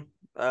town,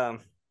 the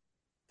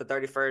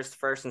 31st,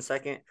 1st, and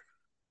 2nd,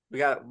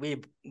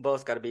 we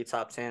both got to be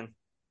top 10.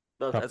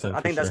 I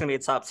think that's gonna be a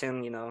top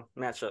 10,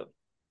 matchup.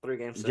 3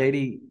 games.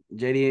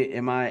 JD,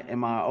 am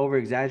I over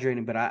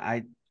exaggerating? But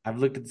I've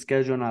looked at the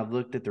schedule and I've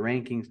looked at the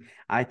rankings.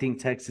 I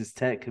think Texas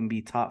Tech can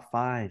be top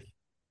 5.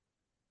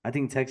 I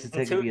think Texas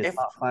Tech can be a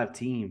top 5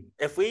 team.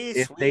 If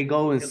they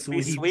go and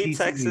sweep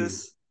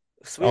Texas,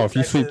 if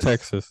you sweep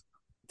Texas,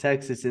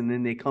 and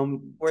then they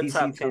come,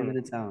 TCU coming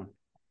into town,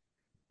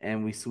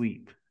 and we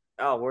sweep.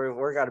 Oh,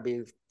 we're got to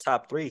be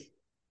top 3.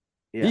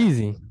 Yeah.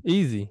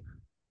 Easy.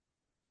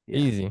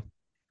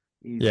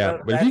 Yeah,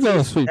 but if you go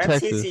and sweep that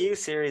Texas, TCU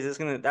series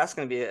that's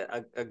gonna be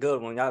a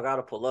good one. Y'all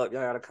gotta pull up.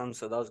 Y'all gotta come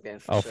to those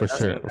games. For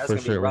sure. We're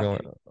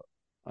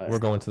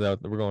going to that.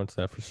 We're going to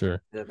that for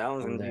sure. Yeah, that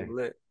one's gonna be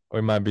lit.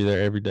 We might be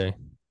there every day.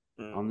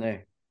 I'm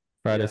there.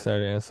 Friday,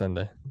 Saturday, and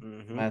Sunday.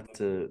 Mm-hmm. I have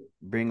to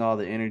bring all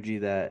the energy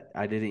that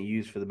I didn't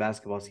use for the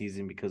basketball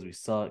season because we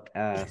suck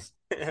ass.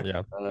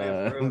 Yeah.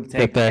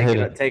 Take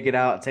it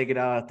out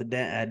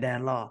at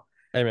Dan Law.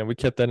 Hey man, we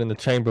kept that in the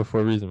chamber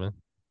for a reason, man.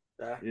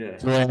 Yeah.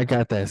 Swag, I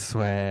got that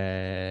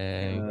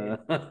swag.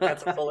 They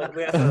have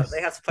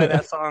to play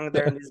that song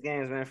during these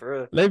games, man. For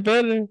real. They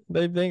better.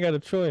 They ain't got a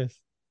choice.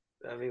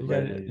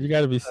 You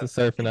got to be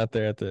surfing out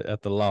there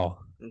at the law.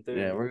 Dude.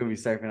 Yeah, we're gonna be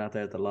surfing out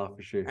there at the law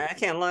for sure. I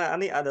can't lie.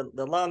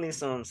 The law needs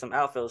some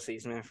outfield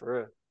seats, man. For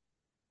real.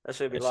 That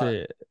should be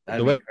live.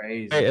 That'd be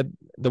crazy.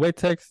 The way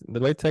Tech's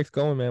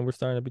going, man, we're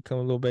starting to become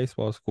a little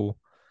baseball school.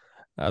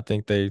 I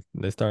think they're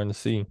starting to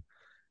see.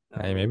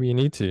 Hey, maybe you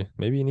need to.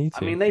 I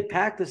mean, they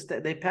pack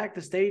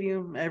the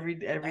stadium every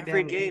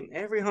game,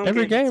 every home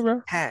game,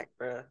 bro. Packed,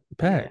 bro.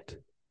 Packed. Yeah.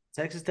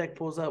 Texas Tech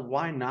pulls up.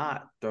 Why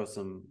not throw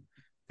some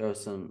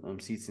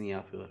seats in the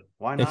outfield?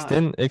 Why not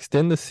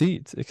extend the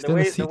seats? Extend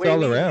the seats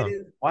all around.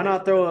 Why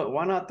not throw a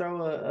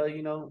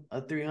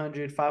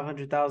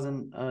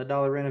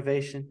 $300,000-$500,000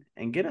 renovation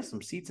and get us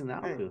some seats in the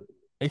outfield?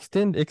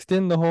 Extend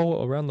the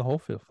whole around the whole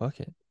field.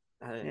 Fuck it.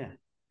 Yeah.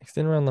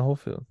 Extend around the whole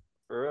field.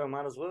 For real,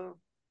 might as well.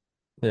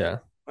 Yeah.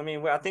 I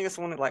mean, I think it's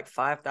only like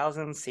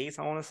 5,000 seats,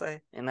 I want to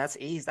say. And that's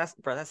easy. That's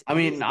easy. I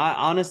mean, I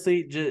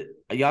honestly,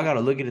 y'all got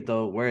to look at it,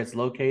 though. Where it's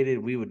located,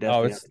 we would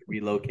definitely have to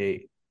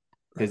relocate.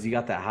 Because you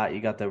got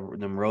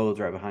them roads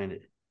right behind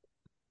it.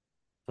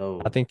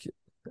 So I think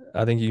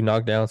you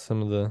knock down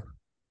some of the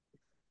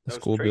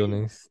school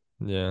buildings.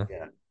 Yeah.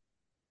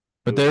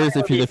 But there is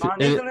even if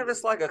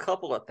it's like a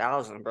couple of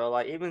thousand, bro.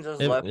 Like even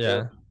just left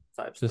field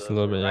type just stuff. A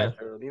little bit, right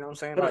field, you know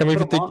what I'm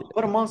saying?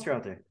 Put a monster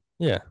out there.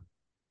 Yeah.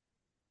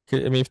 I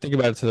mean, if you think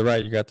about it, to the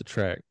right, you got the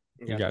track.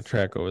 You got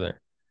track over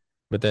there.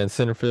 But then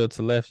center field to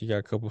the left, you got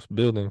a couple of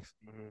buildings.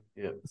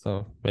 Mm-hmm. Yep.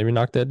 So maybe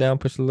knock that down,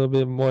 push a little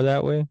bit more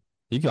that way.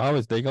 They gonna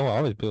always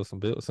build some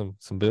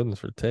buildings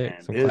for Tech,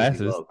 man, some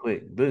classes.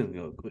 Buildings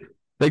go quick.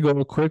 They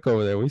go quick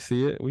over there. We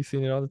see it. We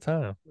seen it all the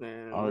time.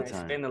 Man, all the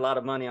time. Spend a lot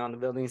of money on the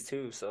buildings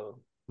too. So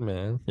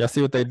man, y'all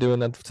see what they doing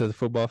to the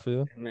football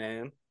field?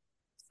 Man,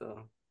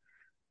 so,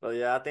 but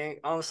yeah, I think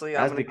honestly,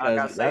 that's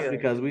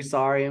because we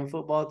sorry in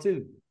football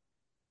too.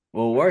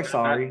 Well, we're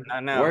sorry.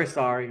 We're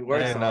sorry.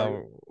 We're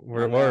sorry.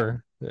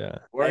 Yeah.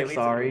 We're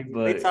sorry,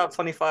 but we top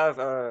 25.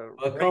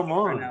 But come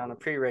on, right now in the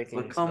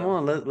pre-ranking. But come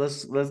on,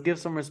 let's give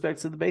some respect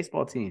to the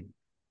baseball team.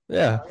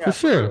 Yeah, for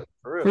sure.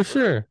 For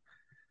sure.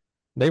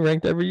 They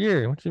ranked every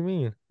year. What you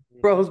mean,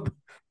 bro?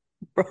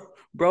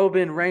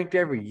 Been ranked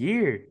every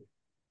year.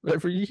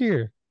 Every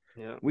year.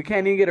 Yeah. We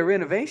can't even get a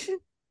renovation.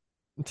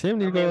 Tim,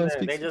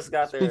 they just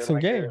got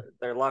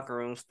their locker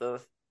room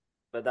stuff.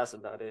 But that's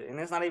about it. And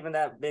it's not even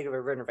that big of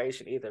a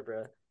renovation either,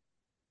 bro.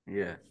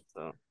 Yeah.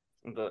 So,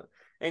 but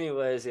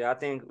anyways, yeah, I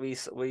think we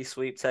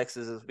sweep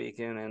Texas this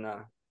weekend and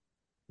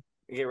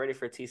get ready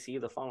for TCU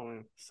the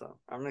following. So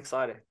I'm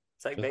excited.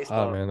 Tech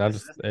baseball. Oh man,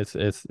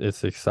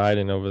 it's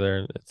exciting over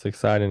there. It's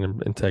exciting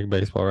in Tech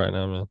baseball right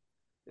now, man.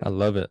 I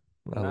love it.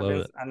 I love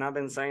it. And I've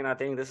been saying I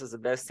think this is the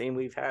best team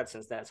we've had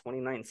since that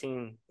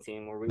 2019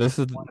 team where we won a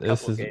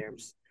couple of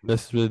games.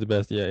 This is really the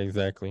best. Yeah,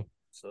 exactly.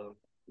 So.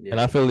 Yeah.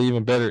 And I feel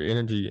even better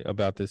energy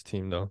about this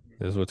team, though.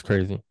 Is what's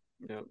crazy.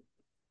 Yep.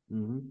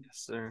 Mm-hmm. Yes,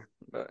 sir.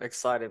 But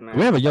excited, man.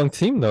 We have a young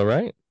team, though,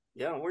 right?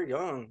 Yeah, we're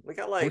young. We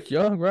got we're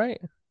young, right?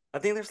 I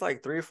think there's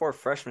like 3 or 4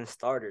 freshman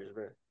starters,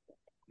 bro.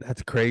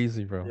 That's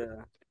crazy, bro.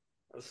 Yeah,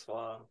 that's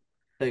wild.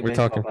 We're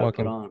talking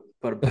fucking.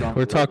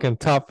 We're talking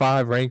top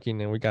 5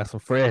 ranking, and we got some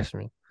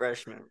freshmen.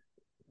 Tim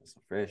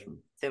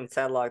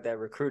Tadlock, that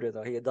recruiter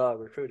though. He a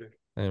dog recruiter.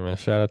 Hey man,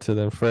 shout out to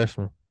them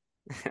freshmen.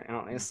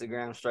 On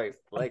Instagram, straight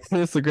flexing.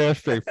 Instagram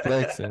straight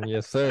flexing,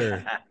 yes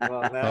sir. Come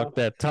on now. Talk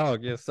that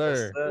talk, yes Yes,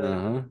 sir. sir.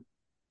 Uh-huh.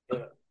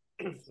 But,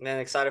 man,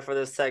 excited for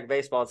this Tech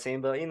baseball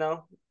team. But,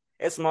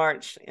 it's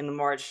March. In the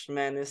March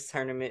Madness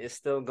tournament is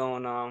still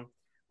going on.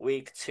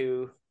 Week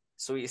 2,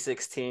 Sweet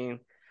 16.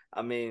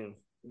 I mean,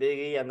 Big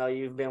E, I know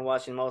you've been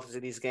watching most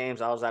of these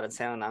games. I was out of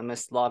town. I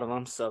missed a lot of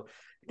them. So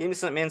give me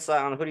some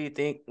insight on who do you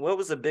think, what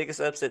was the biggest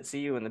upset to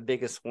you and the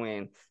biggest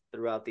win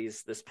throughout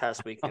this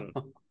past weekend?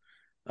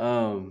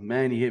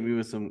 Man, you hit me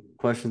with some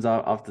questions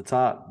off the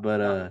top, but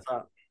Off the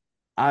top.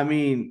 I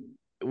mean,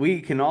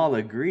 we can all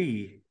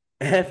agree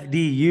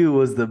FDU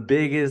was the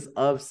biggest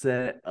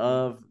upset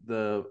of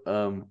the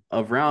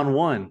of round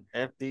 1.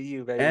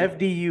 FDU, baby.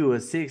 FDU, a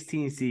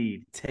 16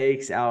 seed,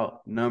 takes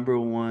out number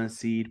 1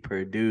 seed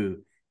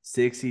Purdue,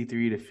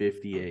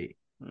 63-58.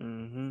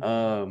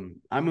 Mm-hmm.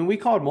 I mean, we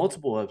called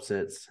multiple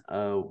upsets.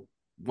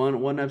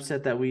 One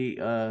upset that we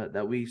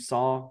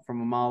saw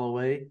from a mile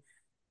away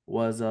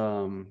was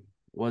the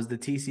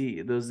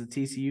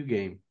TCU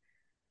game,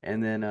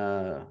 and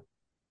then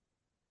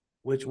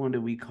which one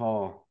did we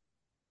call?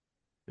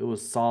 It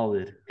was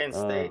solid. Penn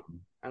State.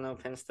 I know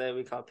Penn State.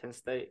 We call Penn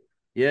State.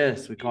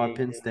 Yes, we called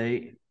Penn Yeah.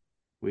 State.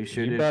 We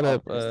sure You did brought call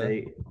up Penn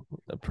State.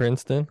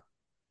 Princeton.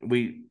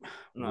 We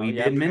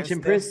did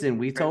mention Princeton.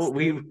 We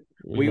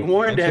We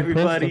warned mentioned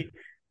everybody.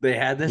 Princeton. They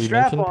had the We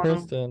strap mentioned on them.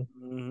 Princeton.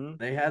 Mm-hmm.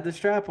 They had the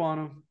strap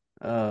on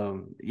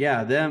them.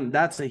 Yeah,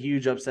 that's a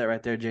huge upset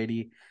right there,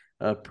 JD.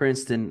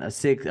 Princeton, a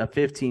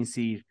 15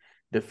 seed,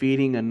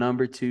 defeating a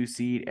number 2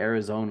 seed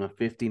Arizona,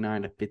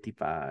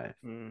 59-55.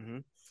 Mm-hmm.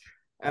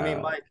 I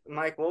mean,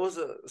 Mike, what was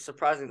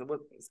surprising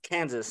with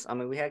Kansas? I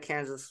mean, we had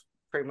Kansas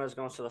pretty much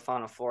going to the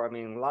Final Four. I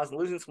mean,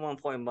 losing to 1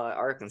 point by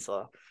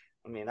Arkansas.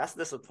 I mean, that's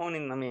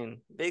disappointing. I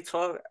mean, Big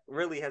 12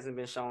 really hasn't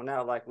been showing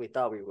out like we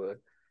thought we would.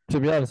 To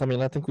be honest, I mean,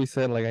 I think we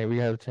said like we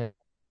had a chance.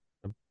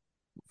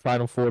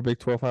 Final Four, Big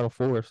 12 Final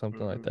Four, or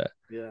something like that.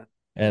 Yeah.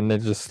 And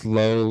it just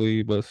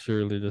slowly but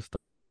surely just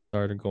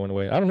started going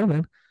away. I don't know,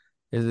 man.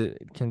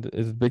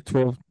 Is Big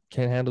 12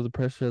 can't handle the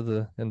pressure of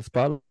the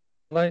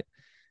spotlight?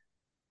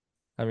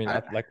 I mean,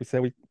 like we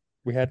said,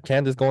 we had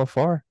Kansas going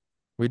far.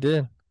 We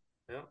did.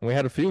 Yeah. And we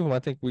had a few of them. I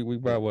think we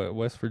brought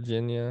West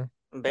Virginia.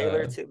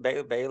 Baylor too.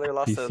 Baylor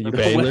lost to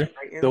Baylor.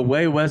 The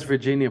way West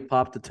Virginia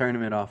popped the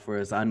tournament off for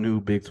us, I knew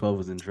Big 12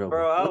 was in trouble.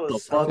 Bro, I what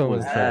was the fuck so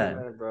was that?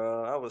 mad,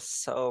 bro. I was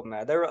so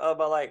mad. They were up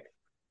by like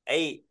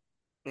 8.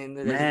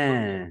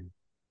 Man,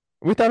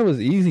 we thought it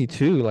was easy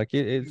too. Like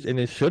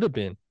it should have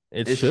been.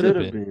 It should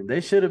have been.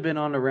 They should have been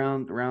on the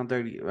round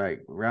 30,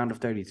 like round of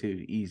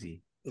 32,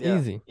 easy. Yeah,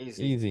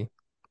 easy.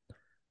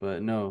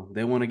 But no,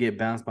 they want to get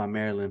bounced by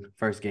Maryland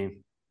first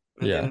game.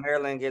 And then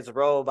Maryland gets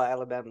rolled by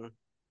Alabama.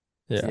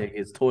 Yeah, it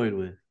gets toyed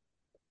with.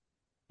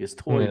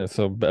 Yeah,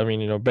 so I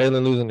mean,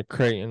 Baylor losing to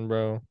Creighton,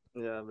 bro.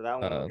 Yeah, but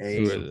that one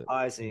was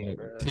surprising,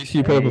 bro.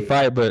 TCU put up a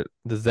fight, but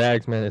the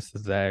Zags, man, it's the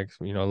Zags.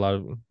 A lot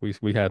of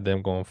we had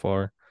them going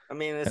far. I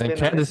mean, it's been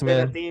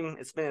a theme.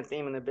 It's been a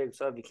theme in the Big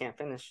 12. You can't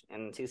finish,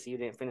 and TCU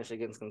didn't finish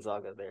against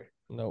Gonzaga there.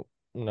 No.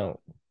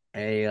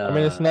 Hey, I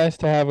mean, it's nice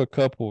to have a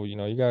couple. You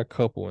got a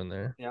couple in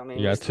there. Yeah, I mean,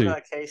 you got 2.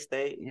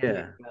 K-State.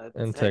 Yeah,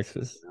 and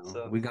Texas.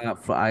 So. We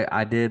got.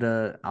 I did.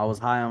 I was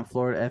high on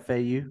Florida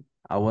FAU.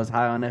 I was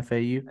high on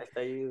FAU.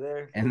 FAU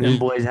there. And them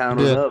boys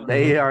handled up.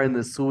 They are in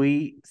the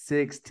Sweet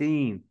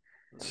 16.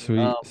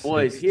 Sweet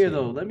boys, 16. here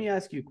though, let me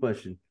ask you a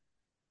question.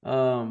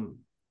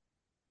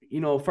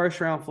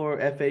 First round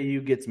Florida FAU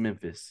gets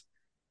Memphis.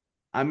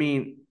 I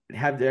mean,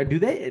 do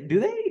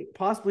they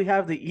possibly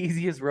have the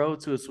easiest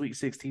road to a Sweet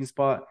 16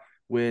 spot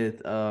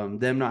with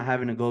them not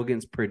having to go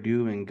against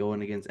Purdue and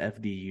going against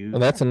FDU? Well,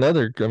 that's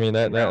another. I mean,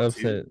 that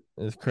upset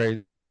is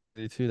crazy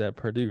too. That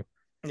Purdue.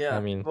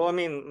 Yeah.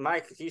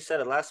 Mike, you said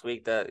it last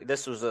week that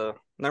this was a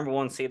number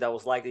 1 seed that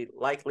was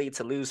likely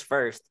to lose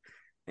first,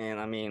 and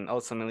I mean,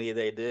 ultimately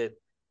they did.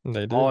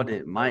 They called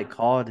it. Mike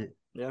called it.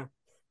 Yeah.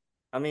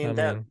 I mean,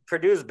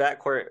 Purdue's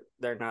backcourt,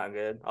 they're not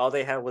good. All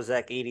they had was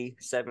Zach Edey,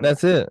 7.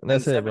 That's it.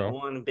 That's it, bro.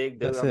 1 big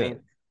dude. That's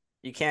mean,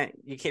 you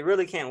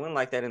really can't win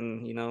like that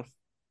in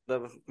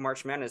the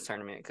March Madness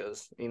tournament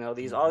because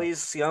all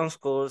these young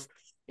schools.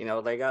 They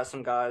got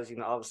some guys,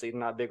 obviously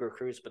not big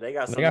recruits, but they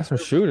got some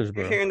shooters,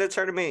 bro. Here in the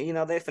tournament,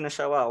 they finna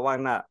show out. Why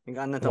not? You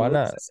got nothing to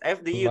lose.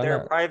 Not? FDU,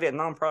 they're a private,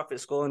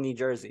 nonprofit school in New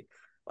Jersey.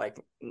 Like,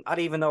 I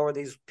didn't even know where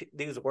these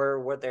were,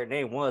 what their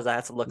name was. I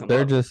had to look them up.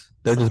 They're just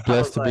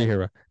blessed to be here,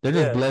 bro. They're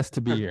just blessed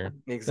to be here.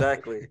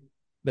 Exactly.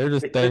 They're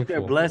just thankful.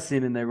 Their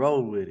blessing and they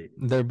roll with it.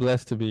 They're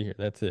blessed to be here.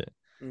 That's it.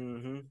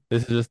 Mm-hmm.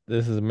 This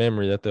is a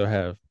memory that they'll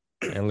have.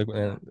 And look,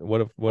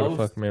 what a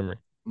fuck memory.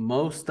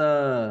 Most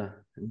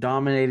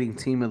dominating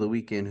team of the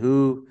weekend.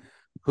 Who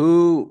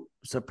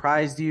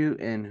surprised you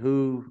and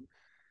who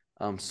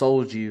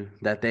sold you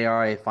that they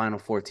are a Final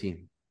Four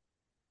team?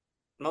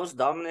 Most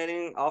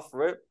dominating off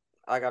rip,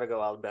 I gotta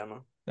go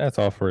Alabama. That's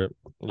off rip.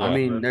 Yeah, I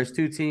mean, there's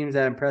 2 teams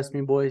that impressed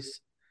me,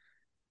 boys.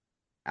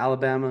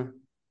 Alabama,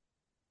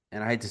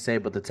 and I hate to say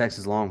it, but the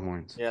Texas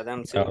Longhorns. Yeah,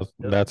 them too.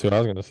 That's what I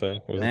was gonna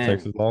say. Was the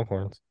Texas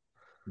Longhorns.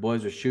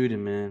 Boys are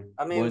shooting, man.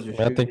 I Boys mean,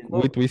 are I think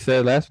shooting. we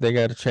said last week they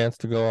got a chance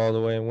to go all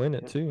the way and win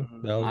it too.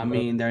 mhm. That was I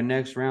mean, their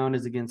next round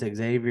is against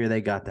Xavier.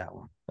 They got that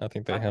one. I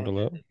think I they think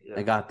handle up. They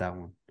yeah, got that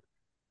one.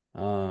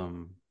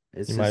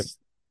 It's You might just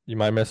you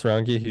might mess around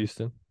and get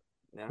Houston,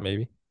 yeah.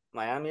 maybe.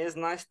 Miami is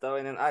nice though,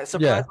 and then I Yeah.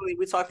 surprisingly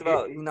we talked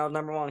about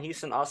number one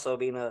Houston also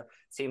being a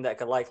team that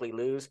could likely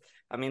lose.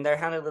 I mean they're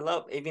handling it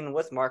up even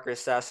with Marcus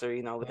Sasser,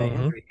 with that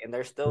Mm-hmm. injury, and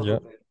they're still Yeah.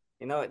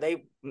 hooping.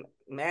 They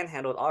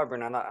manhandled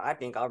Auburn, and I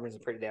think Auburn's a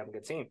pretty damn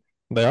good team.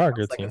 They are a It's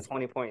good like a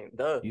team. 20-point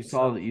dub. you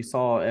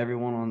saw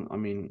everyone on. I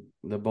mean,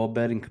 the ball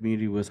betting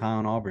community was high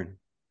on Auburn.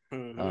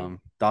 Mm-hmm.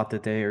 Thought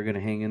that they are gonna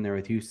hang in there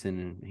with Houston,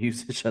 and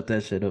Houston shut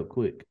that shit up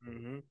quick.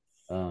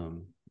 Mm-hmm.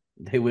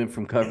 They went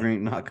from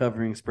not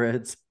covering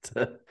spreads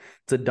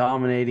to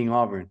dominating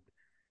Auburn.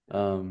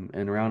 In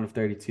a round of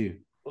 32.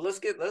 Well,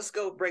 let's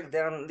go break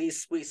down these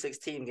Sweet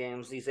 16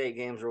 games, these 8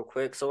 games, real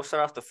quick. So we'll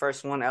start off the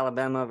first one,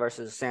 Alabama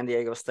versus San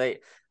Diego State.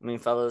 I mean,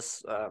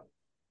 fellas,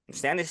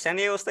 San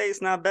Diego State's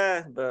not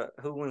bad, but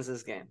who wins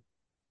this game?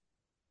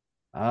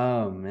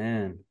 Oh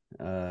man.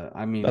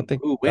 I mean, who I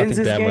wins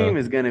think this game Bama.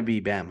 is gonna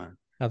be Bama.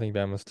 I think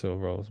Bama still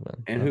rolls,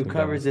 man. And I who think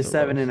covers Bama the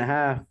still rolls.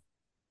 7.5?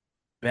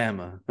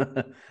 Bama.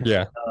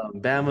 Yeah.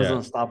 Bama's Yeah.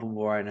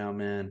 unstoppable right now,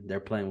 man. They're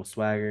playing with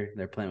swagger,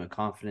 they're playing with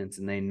confidence,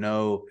 and they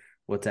know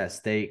what's at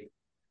stake.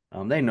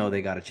 They know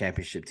they got a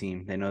championship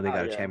team. They know they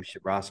got a Yeah.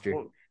 championship roster.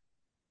 Well,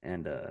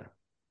 And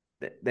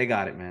they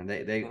got it, man.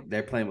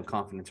 They're playing with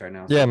confidence right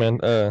now. Yeah, So. man.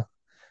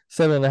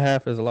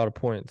 7.5 is a lot of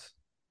points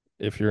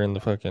if you're in the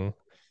fucking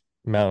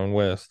Mountain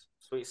West.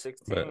 Sweet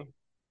 16. But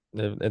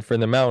and for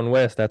the Mountain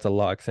West, that's a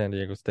lock. San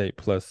Diego State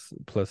plus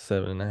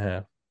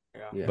 7.5.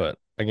 Yeah. But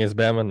against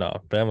Bama,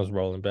 no. Bama's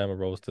rolling. Bama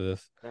rolls to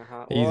this.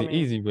 Well,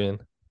 Easy win.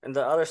 And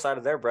the other side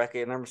of their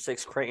bracket, number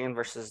 6 Creighton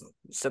versus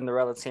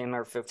Cinderella team,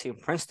 number 15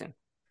 Princeton.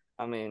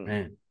 I mean,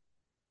 Man,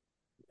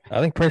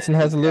 I think Princeton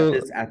has a little.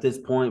 At this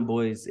point,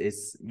 boys,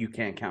 you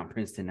can't count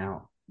Princeton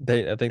out.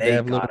 I think they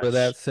have a little bit of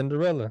that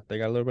Cinderella. They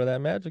got a little bit of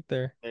that magic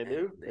there. They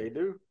do.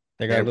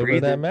 They got a little bit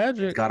of that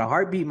magic. It's got a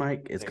heartbeat,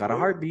 Mike. It's got a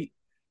heartbeat.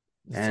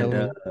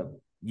 And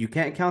you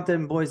can't count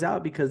them boys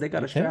out because they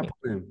got a strap on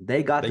them.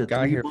 They got the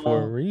got 3 here ball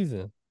for a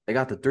reason. They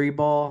got the 3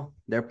 ball.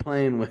 They're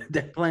playing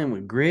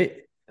with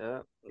grit. Yeah.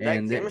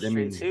 And that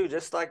chemistry too,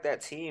 just like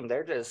that team,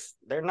 they're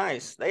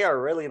nice. They are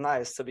really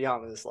nice, to be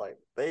honest. Like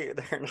they're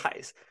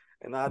nice.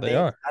 And I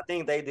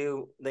think they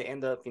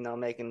end up,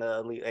 making the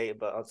Elite Eight,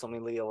 but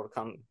ultimately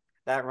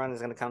that run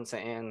is gonna come to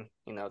end,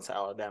 to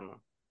Alabama.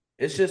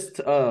 It's just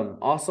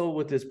also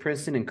with this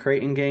Princeton and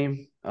Creighton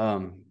game,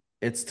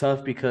 it's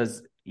tough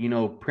because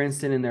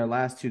Princeton in their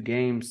last 2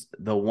 games,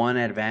 the one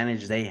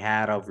advantage they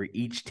had over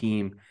each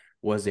team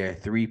was their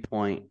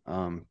 3-point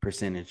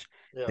percentage.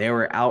 Yeah. They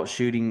were out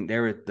shooting. They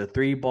were the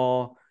 3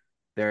 ball.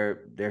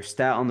 Their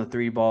stat on the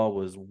 3 ball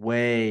was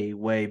way,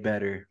 way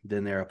better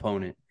than their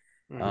opponent.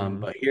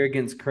 Mm-hmm. But here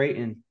against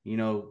Creighton,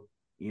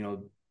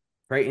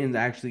 Creighton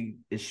actually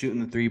is shooting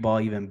the 3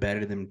 ball even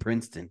better than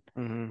Princeton.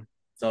 Mm-hmm.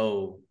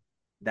 So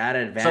that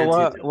advantage.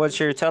 So what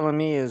you're telling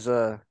me is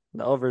the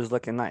over is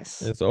looking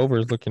nice. It's over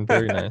is looking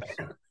very nice.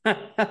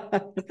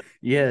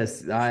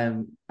 Yes, I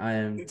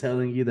am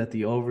telling you that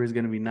the over is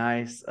going to be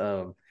nice.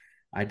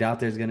 I doubt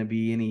there's going to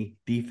be any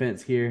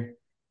defense here.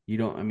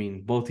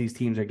 Both these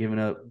teams are giving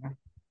up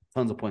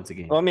tons of points a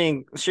game.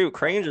 Well, shoot,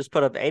 Creighton just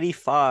put up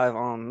 85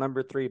 on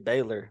number 3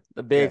 Baylor,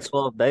 the Big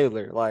 12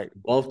 Baylor. Like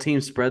both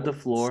teams spread the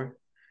floor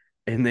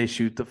and they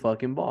shoot the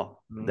fucking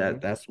ball. Mm-hmm.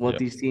 That's what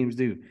these teams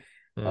do.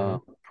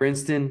 Mm-hmm.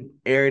 Princeton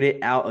aired it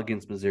out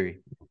against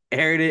Missouri.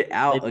 Against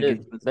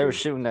Missouri. They were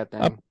shooting that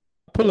thing.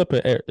 Pull up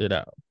and air it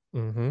out.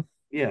 Mm-hmm.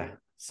 Yeah.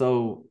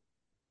 So,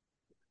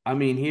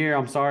 here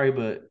I'm sorry,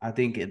 but I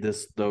think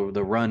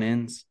the run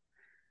ends.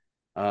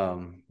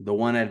 The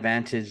one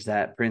advantage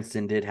that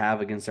Princeton did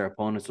have against their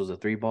opponents was a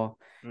 3 ball.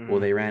 Mm-hmm. Well,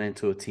 they ran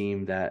into a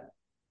team that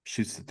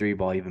shoots the 3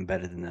 ball even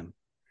better than them.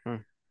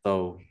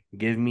 So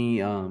give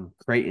me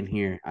Creighton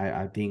here.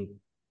 I think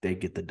they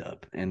get the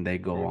dub and they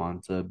go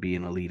on to be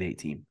an Elite 8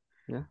 team.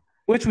 Yeah.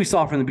 Which we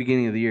saw from the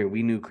beginning of the year.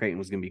 We knew Creighton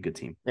was going to be a good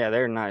team. Yeah,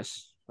 they're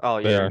nice. Oh,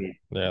 yeah.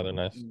 Yeah, they're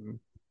nice.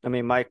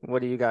 Mike,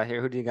 what do you got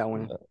here? Who do you got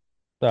winning?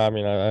 I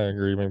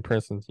agree.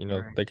 Princeton,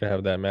 they can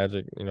have that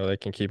magic. They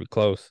can keep it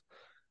close.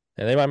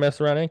 And they might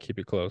mess around and keep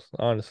it close,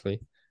 honestly.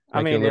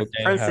 If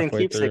Princeton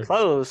keeps it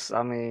close,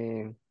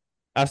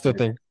 I still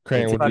think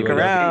Creighton would do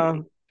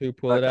around. To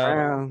pull it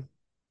out.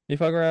 You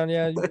fuck around,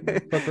 yeah.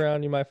 You fuck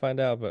around, you might find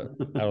out, but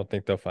I don't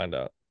think they'll find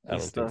out. I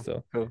don't think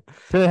so. Cool.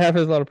 10.5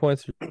 is a lot of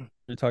points.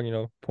 You're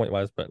talking,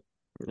 point-wise, but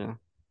yeah,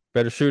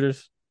 better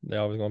shooters, they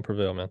always going to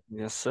prevail, man.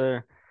 Yes,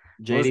 sir.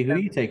 JD, who are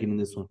you taking in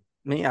this one?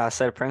 Me, I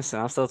said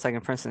Princeton. I'm still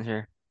taking Princeton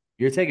here.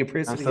 You're taking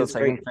Princeton? I'm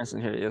still taking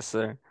Princeton here. Yes,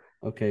 sir.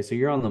 Okay, so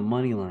you're on the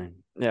money line.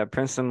 Yeah,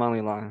 Princeton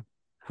money line.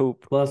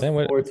 Hoop. Plus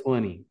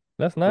 420.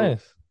 That's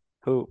nice.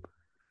 Hoop.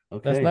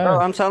 Okay. That's nice. Bro,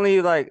 I'm telling you,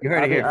 you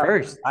heard it here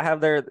first. I have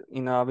their,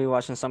 I'll be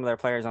watching some of their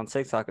players on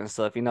TikTok and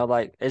stuff.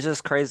 It's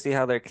just crazy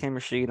how their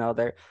chemistry,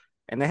 they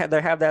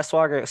have that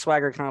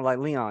swagger kind of like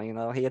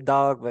Leon. He a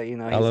dog, but he's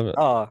I love it.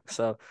 dog.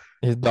 So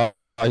he's dog.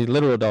 He's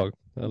literal dog.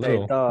 A They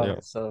little. thought Yeah.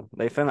 so.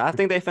 They finna. I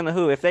think they finna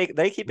who if they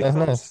keep it That's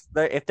close.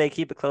 nice. If they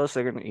keep it close,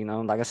 they're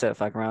gonna like I said,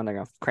 fuck around.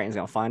 Creighton's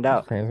gonna find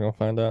out. Crane's gonna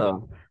find out.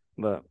 So,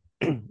 but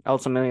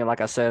ultimately,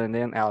 like I said, and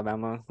then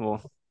Alabama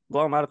will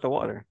blow them out of the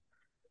water.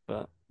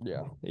 But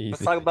Yeah,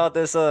 let's easy. talk about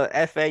this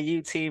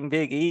FAU team,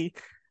 Big E,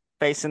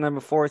 facing number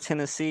 4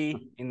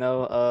 Tennessee.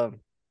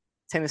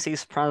 Tennessee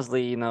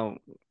surprisingly,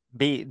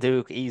 beat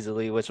Duke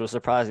easily, which was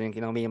surprising.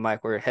 Me and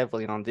Mike were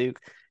heavily on Duke.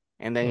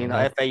 And then,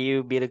 Mhm.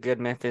 FAU beat a good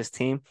Memphis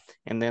team.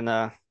 And then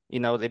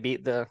they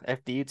beat the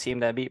FDU team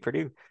that beat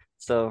Purdue.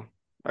 So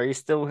are you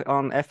still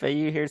on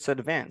FAU here to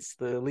advance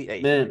the Elite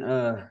Eight?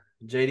 Man,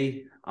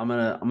 JD, I'm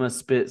gonna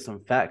spit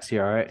some facts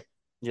here, all right?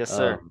 Yes,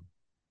 sir.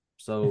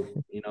 So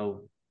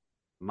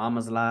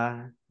mama's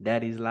lie,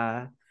 daddy's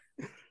lie,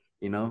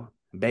 baby's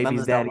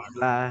Numbers don't daddy's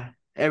lie. lie.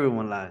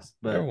 Everyone lies.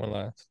 But Everyone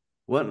lies.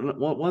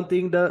 one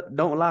thing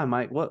don't lie,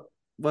 Mike. What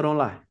don't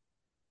lie?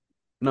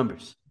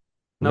 Numbers.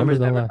 Numbers Numbers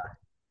don't never lie. lie.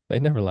 They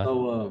never lie.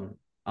 So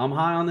I'm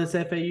high on this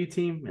FAU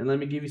team, and let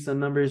me give you some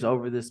numbers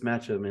over this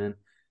matchup, man.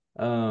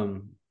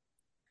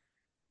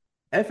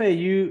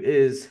 FAU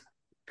is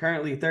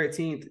currently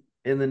 13th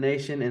in the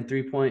nation in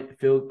 3-point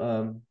field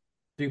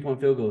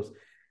goals,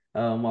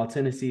 while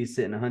Tennessee is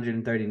sitting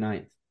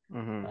 139th.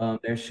 Mm-hmm.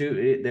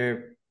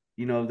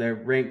 They're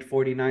ranked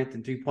 49th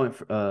in 3-point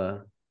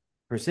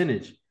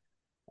percentage,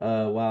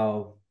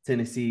 while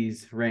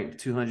Tennessee's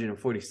ranked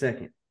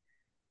 242nd.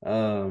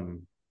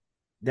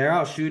 They're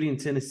out shooting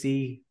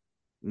Tennessee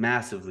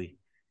massively.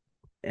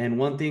 And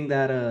one thing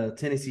that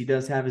Tennessee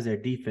does have is their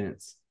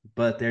defense,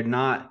 but they're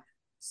not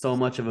so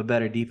much of a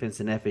better defense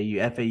than FAU.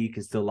 FAU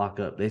can still lock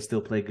up. They still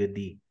play good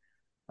D.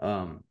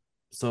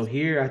 So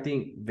here I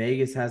think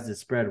Vegas has the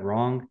spread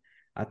wrong.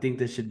 I think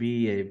this should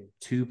be a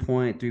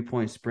 2-point,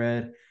 3-point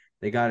spread.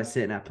 They got it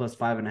sitting at plus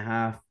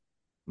 5.5.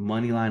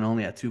 Money line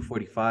only at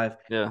 245.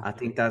 Yeah. I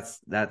think that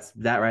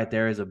right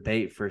there is a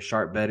bait for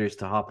sharp bettors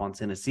to hop on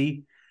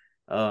Tennessee.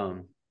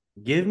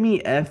 Give me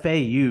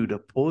FAU to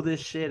pull this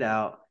shit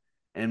out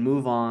and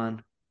move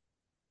on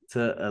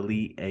to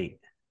Elite Eight.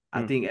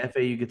 I think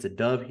FAU gets a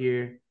dub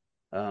here,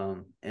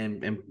 and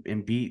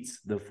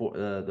beats the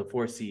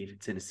 4 seed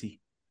Tennessee.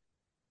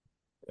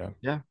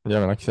 Yeah.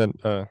 Like you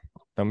said,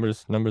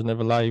 numbers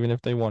never lie, even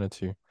if they wanted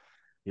to.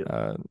 Yep.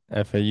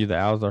 FAU, the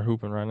Owls are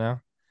hooping right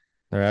now.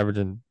 They're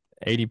averaging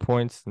 80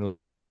 points in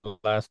the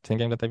last 10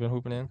 games that they've been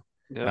hooping in.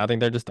 Yep. And I think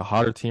they're just a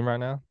hotter team right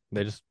now.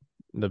 I just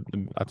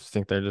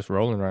think they're just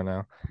rolling right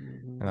now.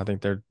 Mm-hmm. And I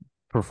think they're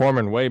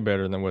performing way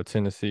better than what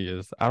Tennessee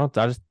is. I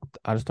just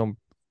don't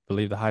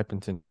believe the hype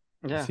in Tennessee.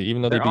 Yeah.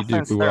 Even though they beat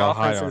Duke, we were Their all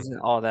high offense on. isn't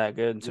all that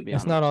good, to be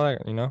It's honest. not all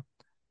that,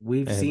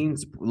 We've And- seen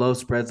low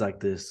spreads like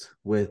this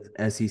with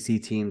SEC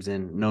teams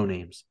and no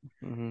names.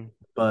 Mm-hmm.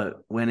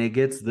 But when it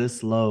gets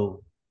this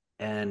low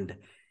and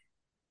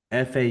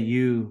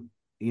FAU,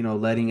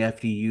 letting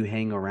FDU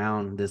hang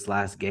around this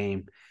last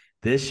game,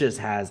 this just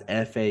has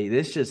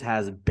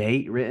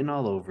bait written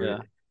all over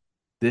it.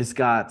 This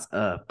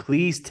got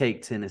please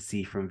take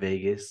Tennessee from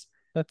Vegas.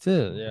 That's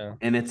it, yeah.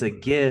 And it's a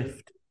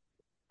gift.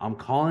 I'm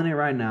calling it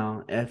right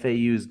now.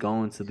 FAU is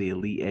going to the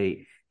Elite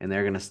Eight, and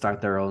they're going to start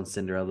their own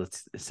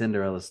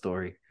Cinderella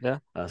story. Yeah.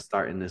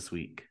 Starting this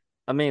week.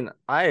 I mean,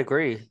 I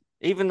agree.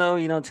 Even though,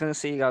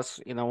 Tennessee got,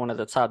 one of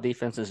the top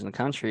defenses in the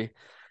country,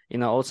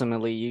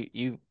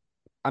 ultimately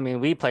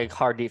we play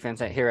hard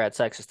defense here at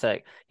Texas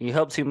Tech. You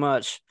hope too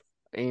much,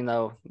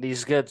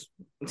 these good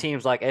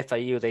teams like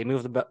FAU, they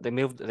move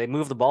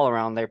the ball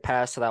around, they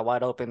pass to that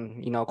wide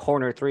open,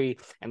 corner three,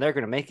 and they're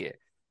going to make it.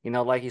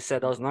 Like you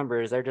said, those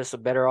numbers, they're just a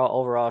better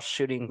overall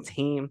shooting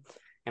team.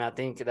 And I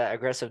think that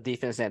aggressive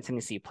defense that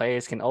Tennessee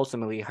plays can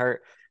ultimately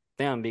hurt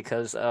them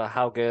because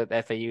how good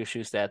FAU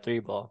shoots that 3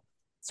 ball.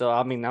 So,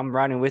 I mean, I'm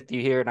riding with you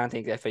here, and I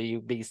think FAU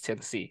beats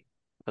Tennessee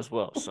as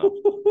well. So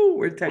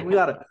we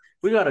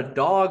got a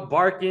dog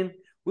barking.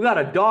 We got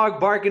a dog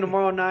barking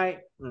tomorrow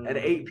night at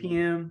 8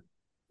 p.m.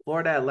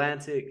 Florida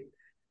Atlantic.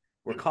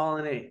 We're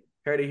calling it.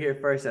 Heard it here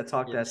first at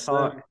Talk That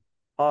Talk.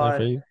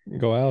 FAU,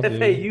 go out.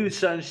 FAU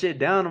shutting shit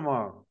down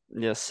tomorrow.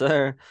 Yes,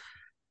 sir.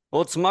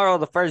 Well, tomorrow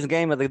the first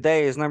game of the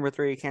day is number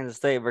 3 Kansas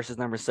State versus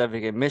number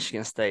 7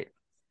 Michigan State.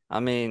 I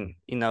mean,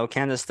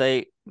 Kansas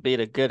State beat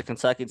a good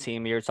Kentucky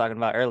team you were talking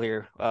about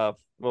earlier. What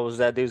was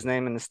that dude's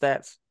name in the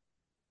stats?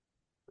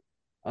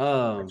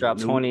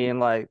 Dropped 20 and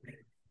like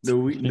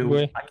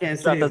I can't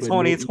say dropped the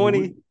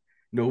 2020.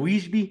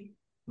 Noishby.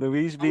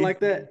 Something like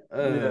that.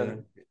 Yeah.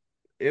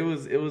 It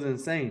was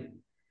insane.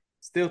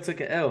 Still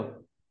took an L.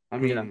 I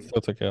mean,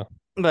 still took L.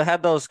 But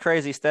had those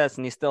crazy stats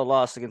and he still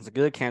lost against a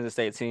good Kansas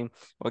State team.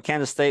 Well,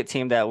 Kansas State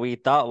team that we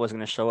thought was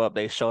going to show up,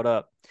 they showed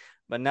up.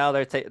 But now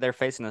they're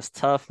facing this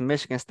tough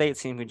Michigan State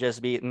team who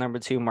just beat number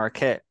 2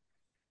 Marquette.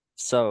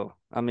 So,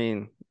 I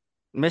mean,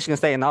 Michigan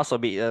State and also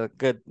beat a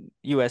good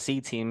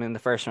USC team in the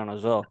first round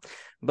as well.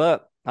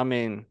 But, I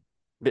mean,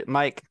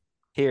 Mike,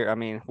 here, I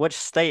mean, which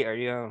state are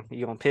you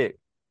gonna pick?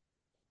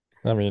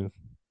 I mean,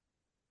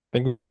 I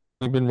think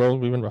we've been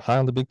high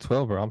on the Big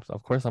 12,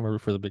 of course I'm gonna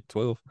root for the Big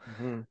 12.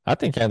 Mm-hmm. I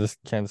think Kansas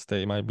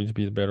State might be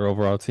the better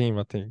overall team.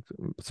 I think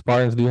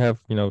Spartans do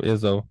have,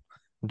 Izzo,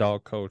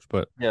 dog coach,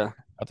 but Yeah.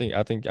 I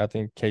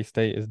think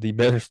K-State is the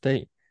better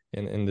state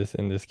in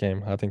this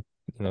game. I think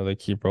they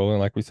keep rolling.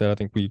 Like we said, I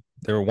think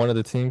they were one of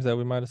the teams that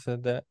we might have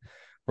said that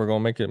we're gonna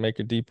make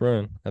a deep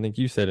run. I think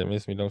you said it,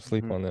 Miss Me. Don't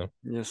sleep on them.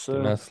 Yes, Do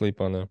sir. not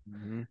sleep on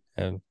them.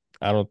 And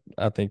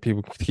I think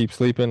people keep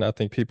sleeping. I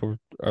think people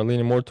are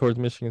leaning more towards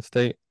Michigan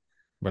State,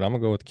 but I'm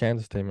gonna go with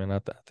Kansas State, man. I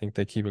think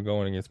they keep it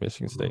going against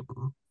Michigan State.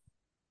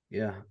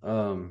 Yeah.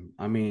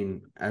 I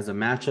mean, as a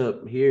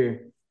matchup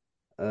here,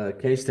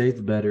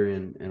 K-State's better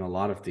in a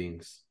lot of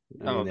things.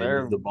 I Oh, mean,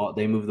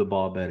 they move the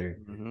ball better.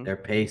 Mhm. Their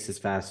pace is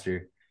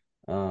faster.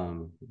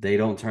 They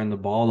don't turn the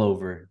ball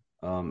over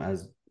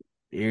as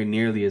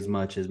nearly as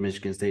much as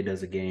Michigan State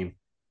does a game.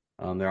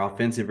 Their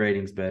offensive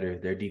ratings better.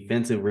 Their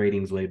defensive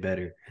ratings way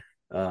better.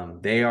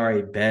 They are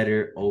a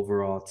better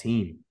overall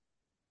team.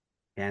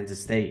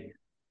 Kansas State.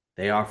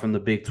 They are from the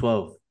Big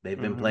 12. They've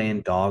been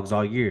playing dogs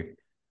all year.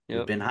 We've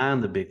Yep. been high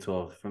on the Big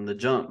 12 from the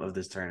jump of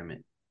this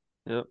tournament.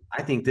 Yep.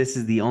 I think this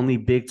is the only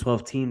Big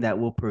 12 team that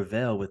will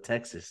prevail with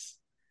Texas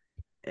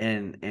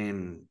and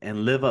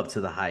live up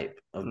to the hype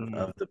of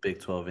the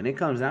Big 12. And it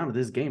comes down to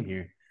this game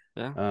here.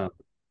 Yeah.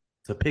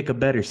 To pick a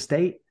better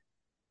state.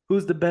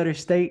 Who's the better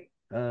state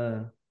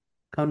come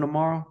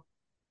tomorrow?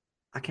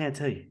 I can't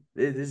tell you.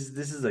 This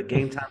is a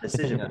game time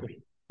decision Yeah. for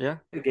me. Yeah.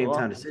 A game Well,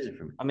 time decision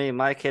for me. I mean,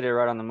 Mike hit it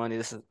right on the money.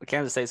 This is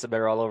Kansas State's a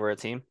better all over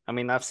team. I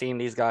mean, I've seen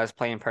these guys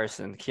play in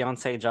person.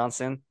 Keontae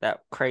Johnson, that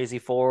crazy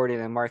forward,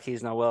 and then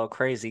Marquise Noel,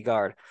 crazy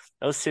guard.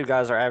 Those two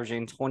guys are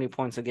averaging 20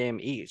 points a game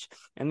each.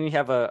 And then you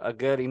have a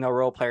good,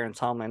 role player in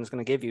Tomlin who's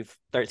going to give you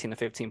 13 to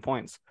 15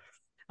 points.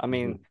 I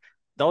mean,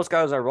 those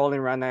guys are rolling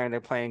around there and they're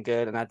playing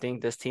good. And I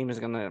think this team is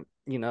going to,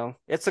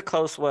 it's a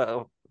close,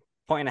 a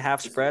point and a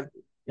half spread.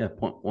 Yeah,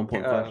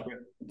 1.5 spread.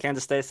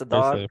 Kansas State's the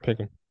dog. Basically, pick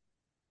them.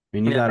 I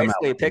mean, you got them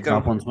basically out. pick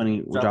Drop 'em. on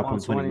 20. We'll drop on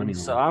 20 money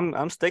So line.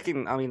 I'm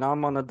sticking. I mean,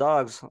 I'm on the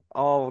dogs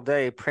all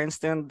day.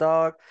 Princeton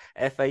dog,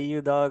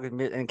 FAU dog,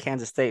 and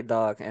Kansas State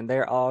dog, and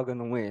they're all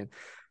gonna win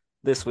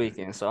this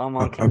weekend. So I'm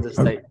on Kansas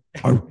State.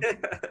 The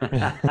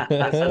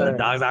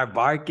dogs are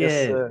barking.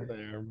 Yes, sir.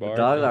 The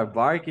dogs are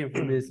barking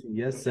for this.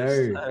 Yes,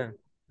 sir. Yes, sir.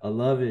 I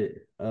love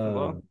it.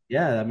 Well,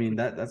 Yeah, I mean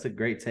that's a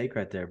great take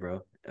right there,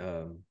 bro.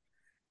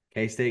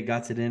 K-State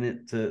got it in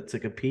it to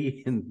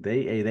compete, and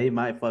they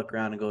might fuck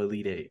around and go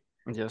Elite Eight.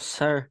 yes,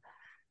 sir.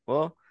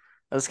 Well,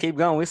 let's keep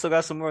going. We still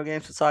got some more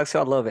games to talk to.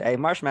 I love it. Hey,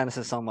 March Madness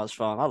is so much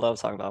fun. I love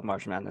talking about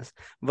March Madness.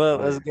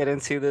 But let's get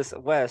into this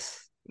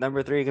West.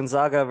 Number 3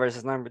 Gonzaga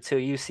versus number 2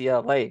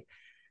 UCLA.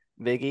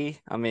 Biggie,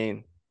 I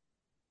mean,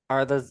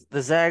 are the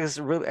Zags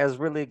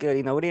really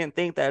good? We didn't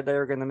think that they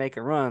were gonna make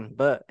a run,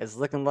 but it's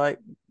looking like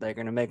they're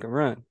gonna make a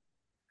run.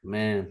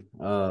 Man,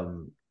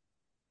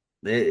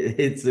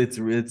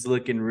 it's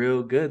looking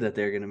real good that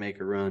they're gonna make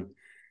a run.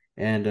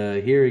 And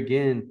here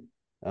again,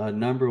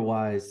 number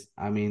wise,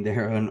 I mean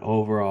they're an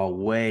overall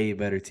way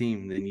better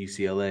team than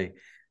UCLA.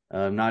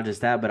 Not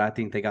just that, but I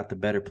think they got the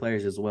better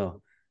players as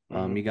well.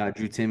 You got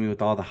Drew Timme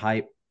with all the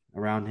hype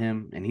around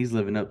him, and he's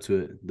living up to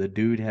it. The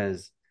dude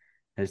has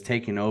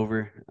taken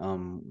over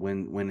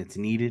when it's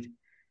needed,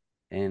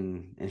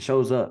 and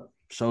shows up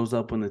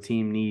when the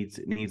team needs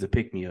a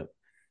pick me up.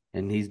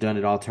 And he's done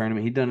it all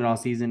tournament. He's done it all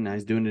season. Now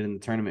he's doing it in the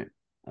tournament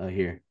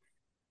here.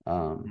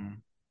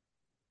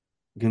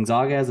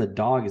 Gonzaga as a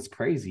dog is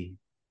crazy.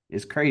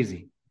 It's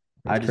crazy.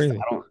 Crazy.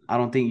 I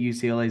don't think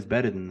UCLA is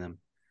better than them.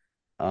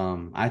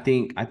 I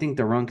think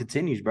the run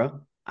continues,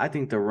 bro. I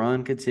think the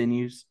run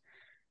continues,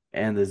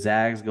 and the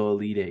Zags go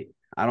Elite Eight.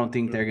 I don't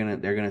think they're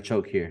gonna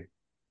choke here.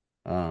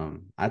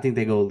 I think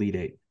they go Elite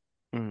Eight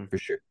for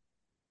sure.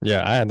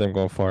 Yeah, I had them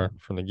going far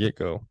from the get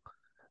go.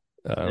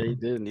 Yeah, you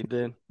did. You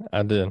did.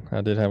 I did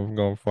have them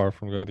going far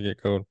from the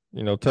get go.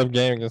 Tough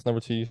game against number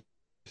 2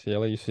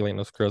 UCLA. UCLA ain't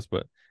no scrubs,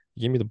 but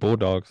give me the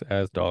Bulldogs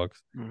as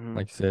dogs.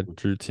 Like you said,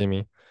 Drew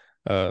Timme.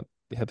 I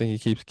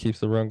think he keeps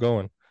the run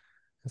going,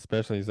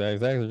 especially Zags.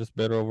 Zags are just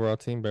better overall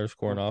team, better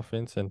scoring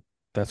offense, and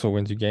that's what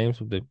wins you games.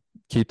 They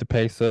keep the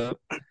pace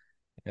up,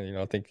 and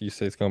I think you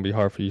say it's going to be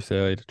hard for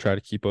UCLA to try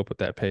to keep up with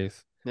that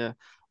pace. Yeah.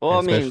 Well,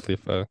 and especially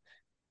if go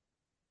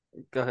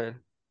ahead.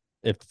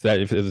 If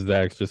the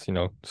Zags just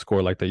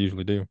score like they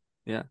usually do.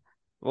 Yeah.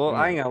 Well,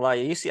 I ain't gonna lie.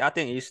 I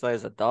think UCLA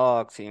is a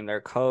dog team. They're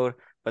cold,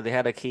 but they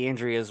had a key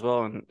injury as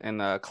well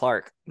in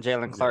Clark,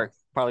 Jalen Clark,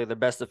 probably the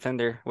best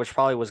defender, which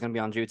probably was gonna be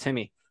on Drew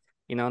Timme.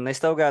 And they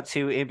still got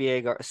 2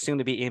 soon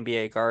to be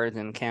NBA guards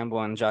in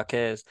Campbell and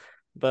Jaquez.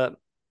 But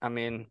I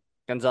mean,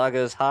 Gonzaga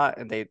is hot,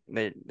 and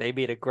they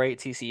beat a great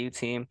TCU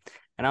team.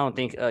 And I don't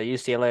think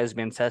UCLA has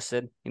been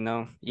tested.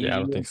 Yeah, I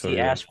don't think so.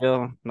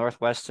 Asheville,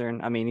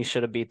 Northwestern. I mean, you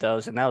should have beat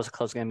those, and that was a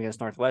close game against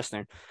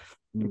Northwestern.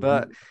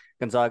 But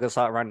Gonzaga's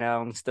hot right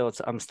now. I'm still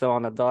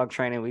on the dog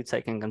training. We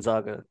taking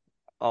Gonzaga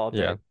all day.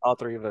 Yeah. All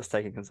 3 of us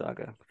taking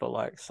Gonzaga.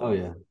 So. Oh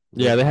yeah.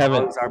 Yeah, they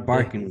haven't. Dogs are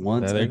barking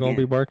once. They're gonna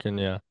be barking.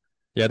 Yeah.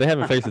 Yeah, they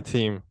haven't faced a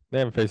team. They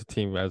haven't faced a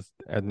team as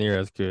near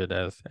as good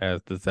as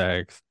the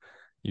Zags.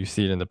 You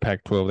see it in the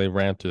Pac-12. They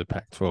ran through the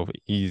Pac-12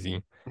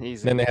 easy.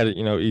 Then they had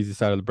easy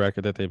side of the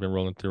bracket that they've been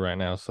rolling through right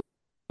now.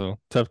 So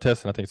tough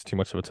test, and I think it's too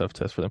much of a tough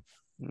test for them.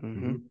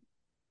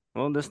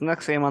 Well, this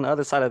next game on the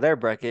other side of their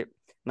bracket,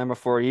 number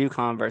 4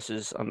 UConn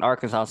versus an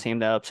Arkansas team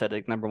that upset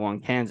like number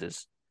 1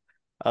 Kansas.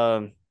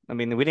 I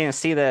mean, we didn't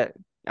see that.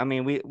 I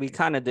mean, we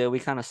kind of did. We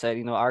kind of said,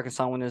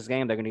 Arkansas win this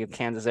game, they're going to give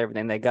Kansas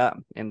everything they got,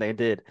 and they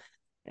did.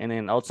 And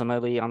then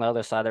ultimately on the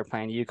other side, they're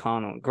playing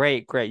UConn,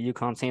 great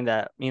UConn team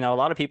that a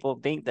lot of people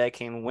think that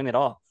can win it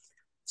all.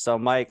 So,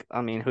 Mike,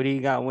 I mean, who do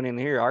you got winning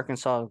here?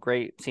 Arkansas,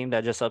 great team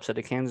that just upset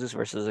the Kansas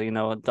versus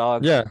a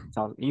dog Yeah,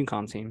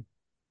 UConn team.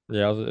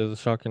 yeah, it was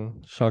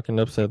a shocking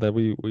upset that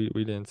we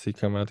didn't see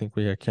coming. I think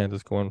we had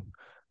Kansas going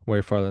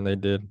way farther than they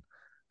did.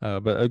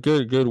 But a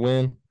good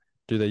win.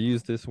 Do they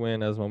use this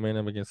win as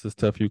momentum against this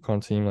tough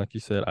UConn team? Like you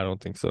said, I don't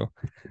think so.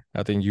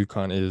 I think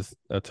UConn is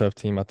a tough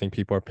team. I think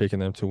people are picking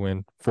them to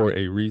win for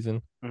a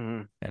reason.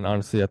 Mm-hmm. And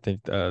honestly, I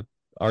think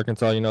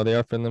Arkansas, they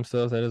are for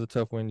themselves. That is a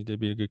tough win. You did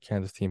beat a good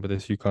Kansas team, but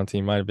this UConn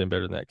team might have been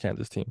better than that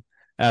Kansas team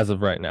as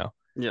of right now.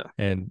 Yeah.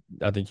 And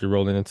I think you're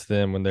rolling into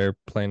them when they're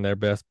playing their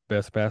best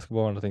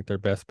basketball, and I think their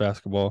best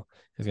basketball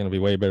is going to be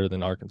way better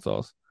than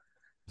Arkansas's.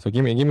 So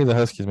give me the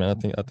Huskies, man.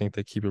 I think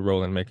they keep it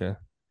rolling, make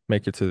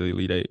it to the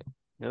Elite Eight.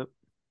 Yep.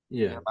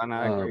 Yeah. And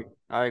I agree.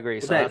 I agree.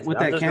 With So that, with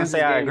I'm that just gonna Kansas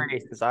say I game, agree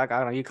because I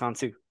got on UConn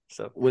too.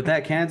 So with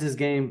that Kansas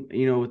game,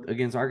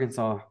 against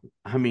Arkansas,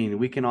 I mean,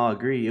 we can all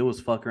agree it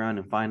was fuck around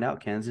and find out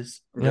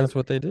Kansas. Yeah, that's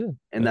what they did.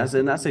 And that's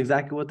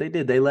exactly what they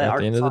did. They let At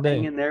the end of Arkansas the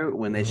hang day. in there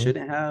when they Mhm.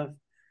 shouldn't have.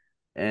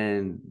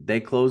 And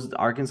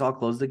Arkansas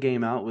closed the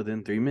game out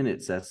within 3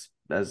 minutes.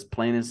 That's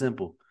plain and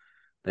simple.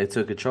 They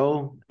took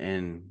control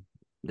and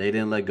they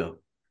didn't let go.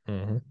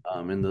 In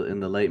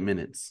the late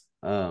minutes.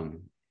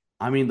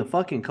 I mean, the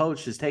fucking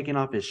coach is taking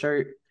off his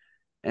shirt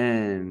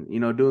and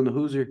doing the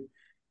Hoosier.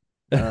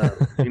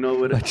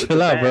 With Chill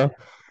the out, bro. fans.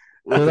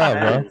 With Chill the out,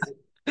 bro.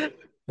 fans.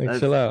 Like,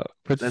 chill out.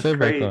 Put your That's shirt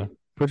back crazy. on.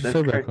 Put your That's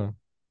shirt back crazy. on.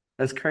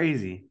 That's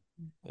crazy.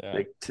 Yeah.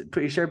 Like,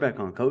 put your shirt back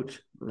on,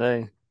 coach.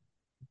 hey,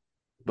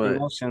 But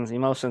emotions.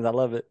 I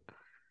love it.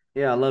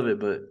 yeah, I love it.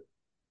 But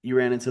you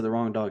ran into the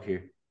wrong dog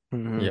here.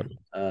 Mm-hmm. Yep.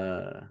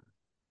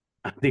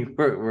 I think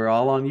we're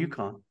all on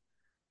UConn.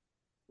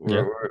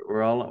 Yeah.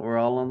 We're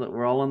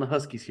all on the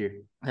Huskies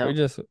here. Yep.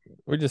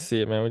 We just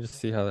see it, man. We just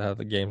see how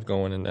the game's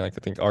going, and like I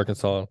think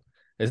Arkansas,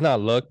 it's not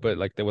luck, but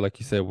like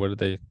you said, what did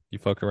they? You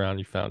fucked around,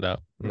 you found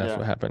out, and that's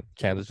what happened.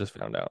 Kansas just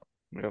found out.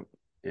 Yep.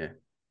 Yeah.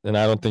 And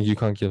I don't think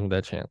UConn gives them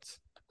that chance.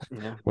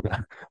 Yeah.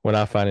 We're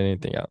not finding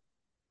anything out.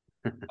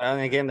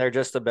 And again, they're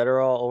just a better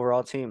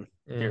overall team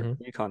here.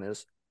 Mhm. UConn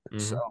is.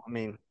 Mhm. So I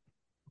mean,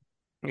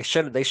 they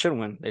should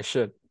win. They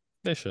should.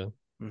 They should.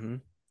 Mm-hmm.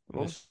 They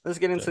Well, should. let's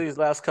get into these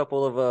last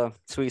couple of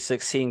Sweet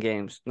 16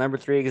 games. Number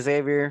 3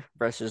 Xavier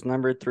versus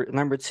number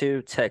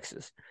 2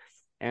 Texas.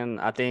 And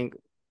I think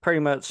pretty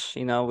much,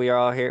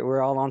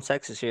 we're all on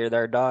Texas here.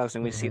 They're dogs,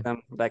 and we see Mhm.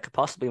 them that could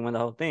possibly win the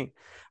whole thing.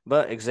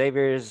 But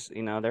Xavier's,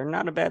 they're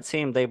not a bad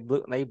team. They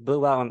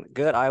blew out a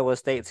good Iowa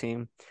State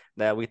team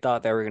that we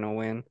thought they were gonna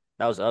win.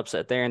 That was an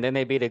upset there, and then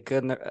they beat a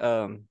good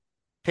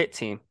Pitt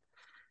team.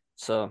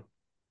 So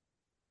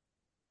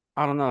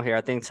I don't know here.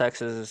 I think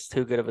Texas is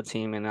too good of a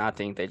team, and I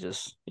think they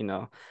just,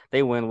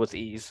 they win with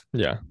ease.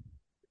 Yeah.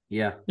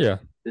 Yeah. Yeah.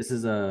 This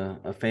is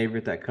a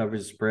favorite that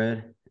covers the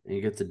spread and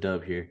he gets a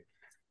dub here.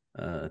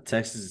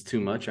 Texas is too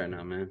much right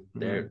now, man.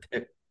 They're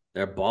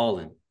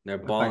balling. They're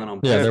balling on Yeah,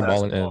 both they're sides of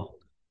balling the in. ball.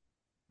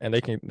 And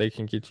they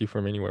can get you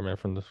from anywhere, man,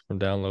 from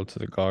download to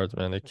the guards,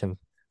 man. They can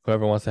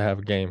whoever wants to have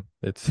a game,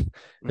 it's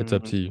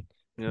up to you.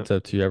 Yep. It's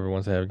up to you. Everyone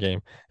wants to have a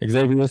game.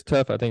 Xavier is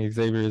tough. I think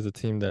Xavier is a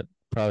team that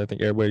probably I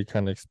think everybody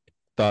kind of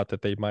thought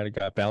that they might have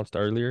got bounced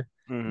earlier,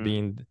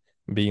 being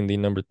the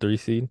number 3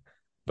 seed.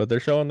 But they're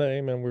showing that, hey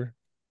man,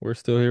 we're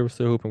still here, we're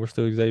still hooping, we're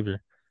still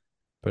Xavier.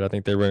 But I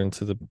think they're running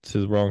to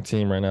the wrong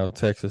team right now.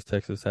 Texas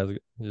has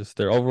just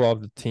their overall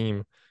the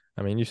team.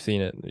 I mean, you've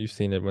seen it. You've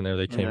seen it whenever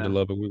they came to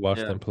Lubbock. We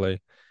watched them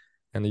play.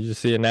 And you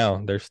just see it now.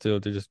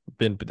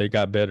 They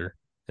got better,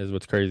 is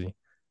what's crazy.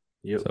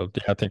 Yep. So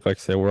yeah, I think like I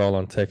said, we're all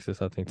on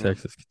Texas. I think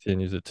Texas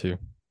continues it too.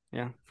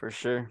 Yeah, for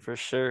sure, for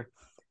sure.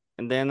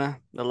 And then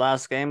the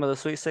last game of the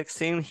Sweet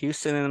 16,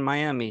 Houston and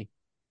Miami.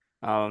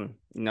 The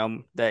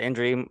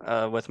injury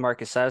with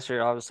Marcus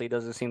Sasser obviously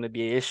doesn't seem to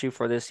be an issue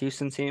for this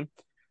Houston team.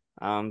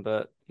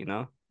 But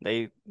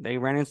they're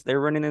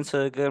running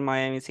into a good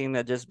Miami team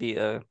that just beat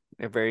a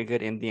very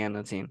good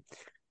Indiana team.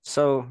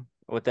 So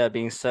with that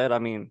being said, I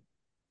mean,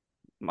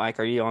 Mike,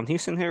 are you on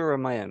Houston here or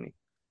Miami?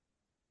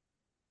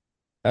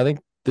 I think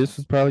this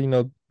was probably,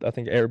 I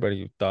think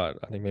everybody thought,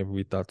 I think maybe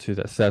we thought too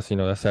that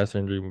Sasser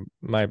injury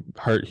might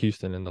hurt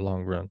Houston in the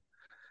long run.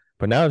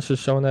 But now it's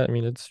just showing that, I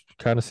mean, it's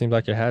kind of seems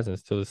like it hasn't.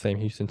 It's still the same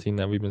Houston team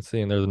that we've been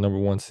seeing. They're the number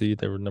 1 seed.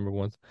 They were number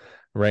 1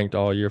 ranked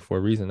all year for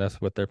a reason.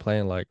 That's what they're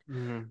playing like.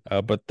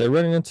 But they're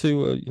running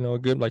into a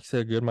good, like you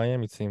said, a good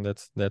Miami team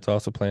that's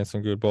also playing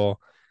some good ball.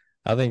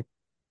 I think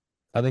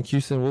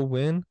Houston will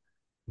win,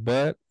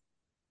 but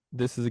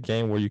this is a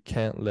game where you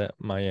can't let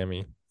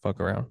Miami fuck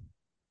around.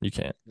 You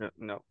can't.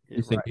 No,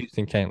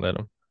 Houston can't let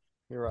them.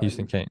 You're right.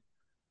 Houston can't.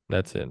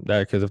 That's it.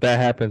 Because if that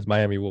happens,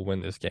 Miami will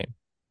win this game.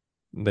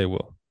 They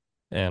will,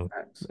 and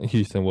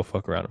Houston will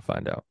fuck around and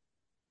find out.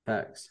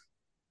 Facts.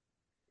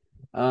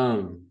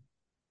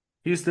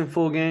 Houston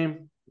full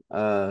game.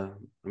 I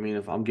mean,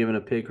 if I'm giving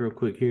a pick real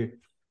quick here,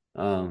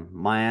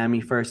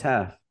 Miami first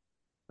half.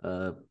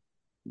 Uh,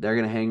 they're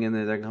gonna hang in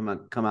there. They're gonna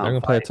come out They're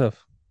and gonna play it fight.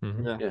 tough.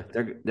 Mm-hmm. Yeah.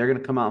 Yeah, they're gonna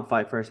come out and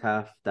fight first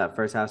half. That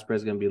first half spread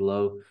is gonna be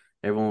low.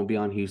 Everyone will be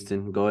on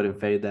Houston. Go ahead and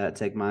fade that.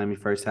 Take Miami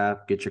first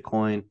half. Get your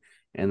coin,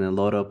 and then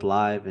load up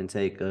live and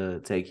take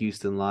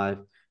Houston live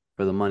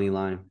for the money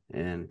line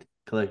and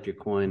collect your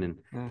coin and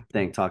Yeah.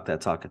 thank Talk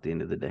That Talk at the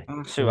end of the day.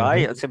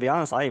 Shoot, to be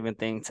honest, I even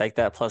think take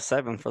that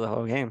 +7 for the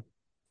whole game.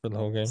 For the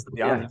whole game. To be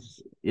Yeah,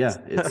 honest. yeah.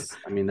 It's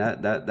I mean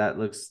that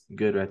looks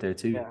good right there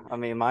too. Yeah, I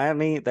mean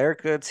Miami, they're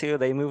good too.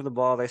 They move the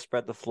ball, they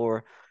spread the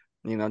floor,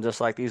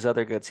 just like these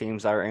other good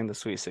teams that are in the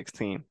Sweet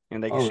 16,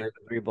 and they can Oh, shoot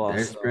the three balls.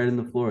 they're So, spreading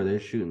the floor. They're Yeah.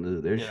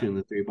 shooting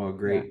the three ball yeah.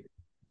 great.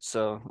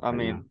 So I right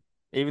now. mean,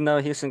 even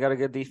though Houston got a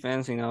good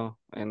defense,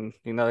 and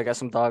they got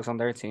some dogs on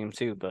their team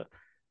too, but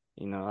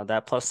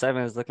that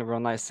 +7 is looking real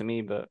nice to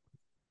me. But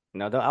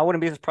I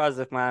wouldn't be surprised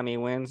if Miami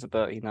wins,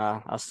 but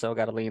I still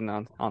got to lean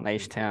on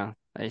H-Town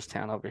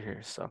over here.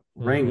 So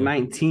Ranked Mhm.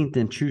 19th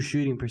in true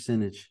shooting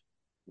percentage.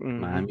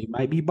 Miami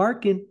might be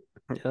barking.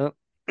 Yep.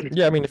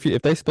 Yeah, I mean,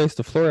 if they space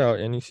the floor out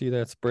and you see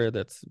that spread,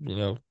 that's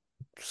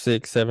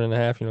 6,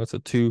 7.5. It's a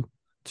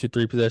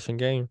 3 possession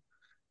game.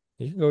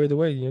 You can go either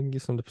way. You can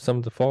get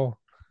some to fall.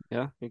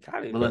 Yeah, you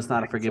got it. But let's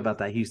not forget about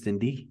that Houston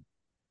D.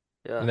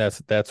 And Yeah.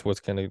 that's what's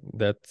gonna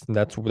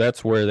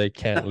that's where they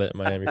can't let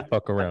Miami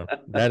fuck around.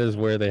 That is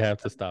where they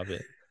have to stop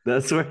it.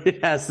 That's where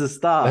it has to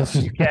stop.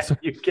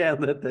 You can't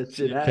let that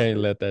shit You happen. can't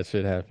let that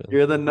shit happen.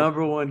 You're the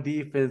number one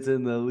defense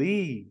in the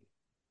league.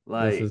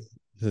 Like, this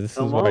is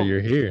come why on.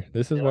 you're here.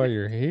 This is why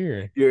you're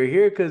here. You're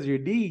here because you're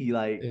D.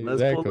 Like, let's pull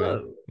Exactly.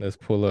 up. Let's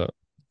pull up.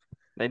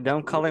 They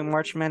don't call it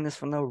March Madness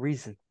for no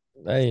reason.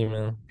 Hey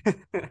man,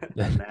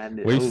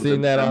 Madness. we've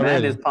seen that the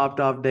already. Madness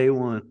popped off day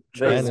one.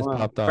 Madness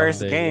popped off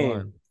First day game.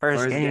 one.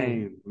 First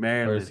game.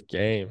 Maryland. First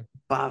game.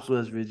 Pops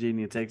West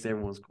Virginia takes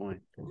everyone's coin.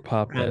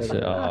 Pop that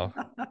shit off.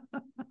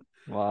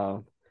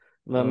 Wow.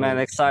 But man,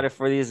 excited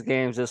for these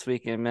games this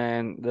weekend,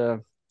 man.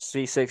 The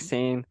Sweet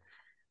 16,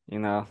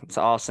 it's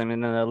awesome.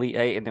 And then the Elite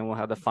Eight, and then we'll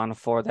have the Final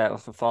Four that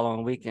was the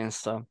following weekend.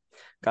 So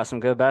got some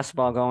good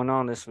basketball going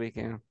on this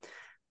weekend.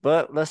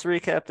 But let's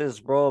recap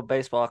this World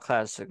Baseball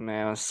Classic,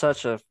 man. It's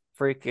such a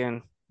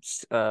freaking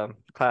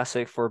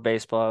classic for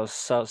baseball. It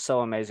was so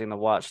amazing to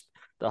watch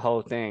the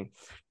whole thing.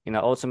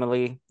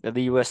 Ultimately,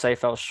 the USA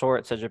fell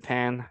short to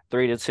Japan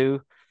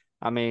 3-2.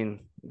 I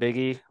mean,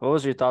 Biggie, what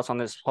was your thoughts on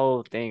this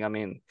whole thing? I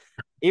mean,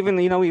 even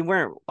we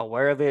weren't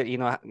aware of it,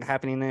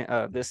 happening.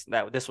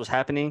 This was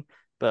happening,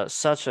 but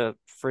such a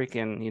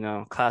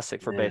freaking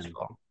classic for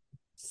baseball.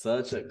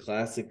 Such a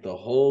classic. The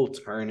whole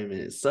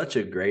tournament, such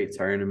a great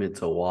tournament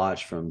to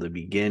watch from the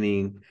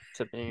beginning,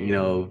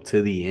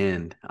 to the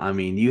end. I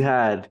mean, you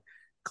had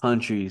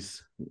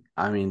countries.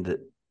 I mean, the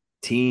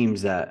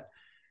teams that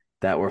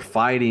were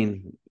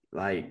fighting.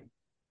 Like,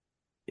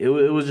 it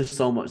was just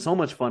so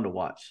much fun to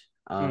watch.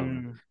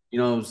 It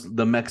was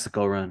the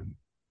Mexico run.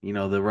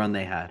 The run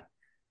they had.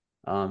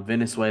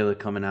 Venezuela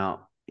coming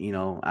out.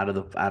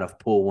 Out of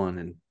pool one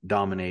and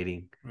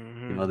dominating.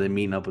 Then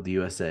meeting up with the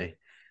USA.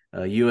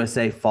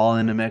 USA fall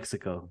into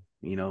Mexico,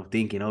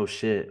 thinking, oh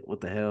shit,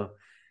 what the hell?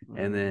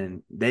 And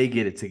then they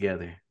get it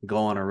together, go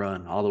on a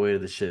run all the way to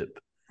the ship.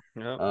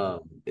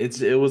 Yep.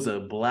 It was a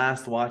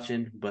blast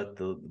watching, but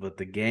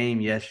the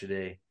game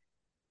yesterday,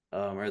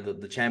 or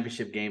the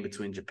championship game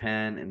between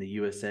Japan and the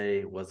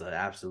USA was an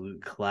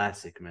absolute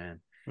classic,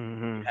 man.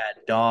 You had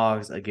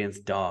dogs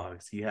against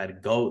dogs. You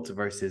had goats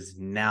versus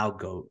now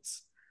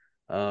goats.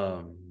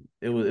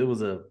 It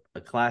was a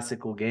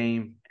classical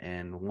game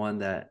and one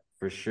that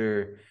for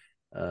sure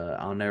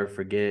I'll never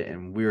forget,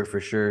 and we were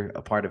for sure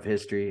a part of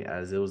history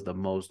as it was the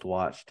most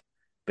watched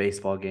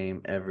baseball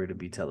game ever to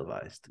be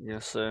televised.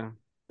 Yes, sir.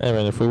 Hey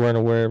man, if we weren't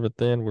aware of it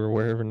then, we're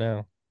aware of it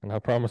now. And I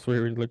promise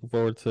we're really looking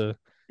forward to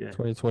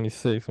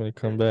 2026 when we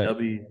come back.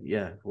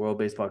 World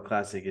Baseball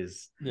Classic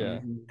is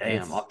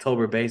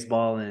October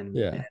baseball and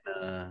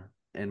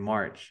in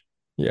March.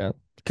 Yeah.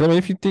 Because I mean,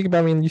 if you think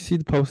about, you see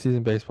the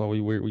postseason baseball,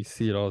 we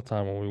see it all the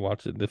time when we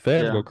watch it. The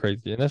fans go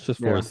crazy, and that's just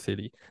for a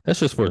city. That's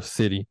just for a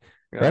city.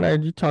 Yeah. Right now,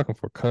 you're talking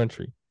for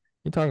country.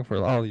 You're talking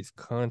for all these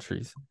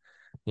countries.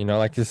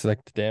 Like this is like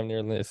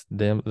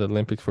the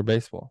Olympics for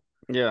baseball.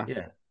 Yeah.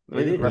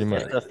 Pretty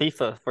much the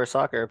FIFA for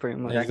soccer, pretty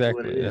much.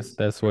 Exactly.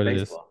 That's what it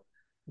is.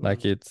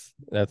 Like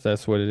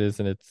that's what it is,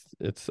 and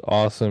it's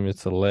awesome.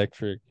 It's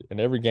electric,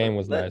 and every game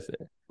was nice.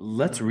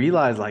 Let's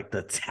realize like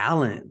the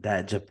talent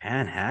that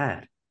Japan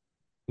had.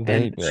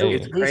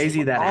 It's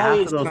crazy that half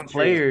of those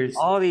players,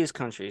 all these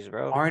countries,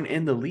 bro, aren't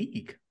in the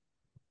league.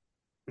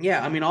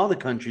 Yeah, I mean all the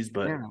countries,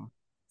 but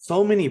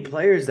so many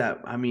players that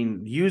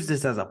use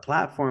this as a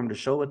platform to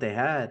show what they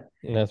had.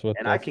 And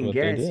I can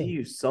guarantee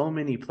you, so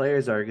many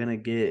players are gonna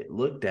get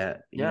looked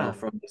at,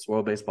 from this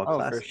World Baseball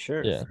Classic. For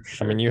sure. Yeah, for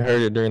sure. I mean you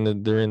heard it during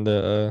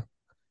the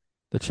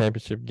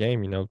championship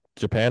game.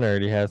 Japan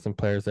already has some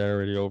players that are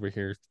already over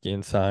here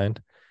getting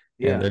signed.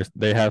 Yeah, and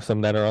they have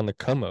some that are on the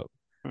come up.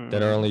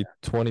 That are only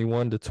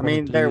 21 to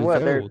 23 years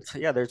old.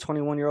 They're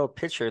 21-year-old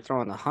pitcher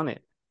throwing 100.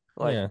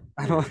 Like, Yeah.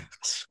 I don't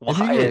If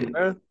you why, get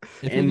bro?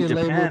 if you in get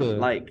labeled Japan, a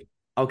like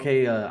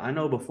okay, I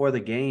know before the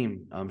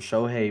game,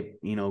 Shohei,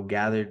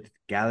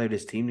 gathered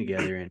his team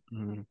together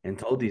Mhm. and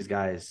told these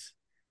guys,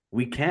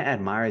 we can't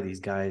admire these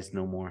guys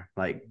no more.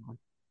 Like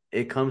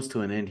it comes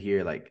to an end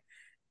here. Like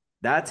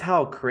that's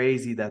how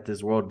crazy that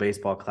this World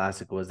Baseball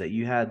Classic was. That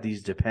you had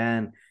these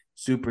Japan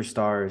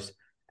superstars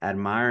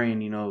admiring,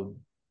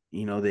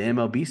 the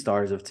MLB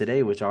stars of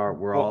today, which we're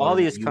Well, all all in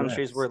the these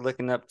countries U.S. were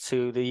looking up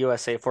to the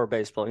USA for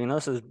baseball.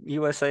 This is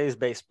USA's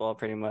baseball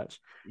pretty much.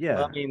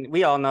 But I Yeah, mean,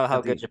 we all know how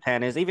at good the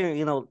Japan is. Even,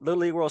 Little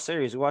League World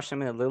Series. We watched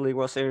them in the Little League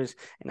World Series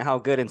and how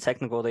good and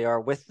technical they are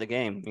with the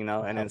game,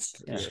 and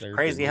it's yeah, it's they're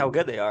crazy how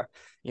good. good they are.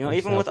 They're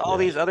Even with South all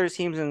yeah. these other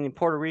teams in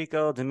Puerto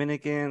Rico,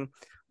 Dominican,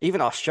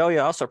 even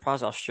Australia. I was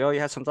surprised Australia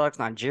had some dogs,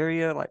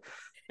 Nigeria, like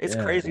it's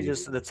yeah, crazy dude.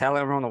 just the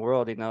talent around the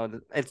world,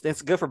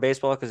 It's good for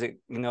baseball because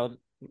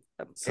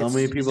So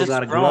many it's people got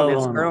just a grown. glove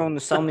It's on them. grown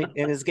so many,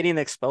 and it's getting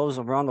exposed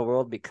around the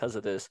world because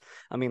of this.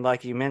 I mean,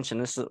 like you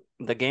mentioned,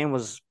 the game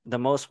was the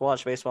most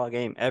watched baseball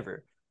game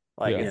ever.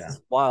 Like Yeah. Yeah.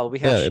 it's wild. We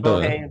had Yeah,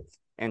 Shohei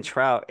and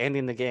Trout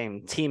ending the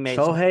game, teammates.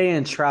 Shohei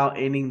and Trout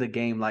ending the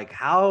game. Like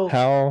how?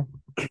 how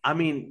I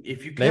mean,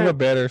 if you name a can't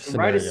better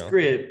write a scenario.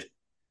 script,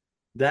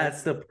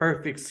 that's the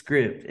perfect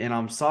script. And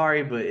I'm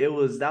sorry, but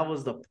that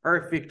was the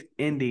perfect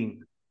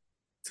ending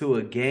to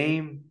a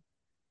game.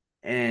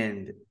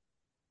 And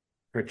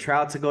for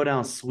Trout to go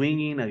down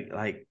swinging,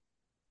 like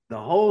the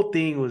whole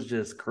thing was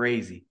just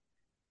crazy.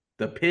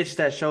 The pitch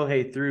that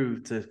Shohei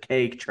threw to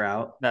Cake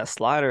Trout That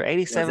slider, was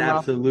 87 mile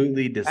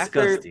absolutely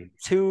after disgusting.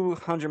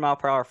 200 mile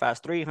per hour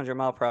fast, 300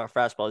 mile per hour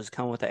fastball, just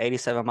come with an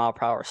 87 mile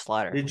per hour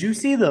slider. Did you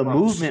see the Gross,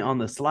 movement on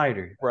the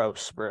slider?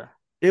 gross, bro.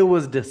 It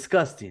was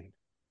disgusting.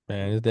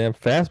 Man, his damn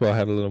fastball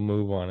had a little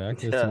move on it. I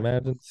can just Yeah,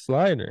 imagine the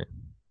slider.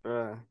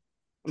 bro.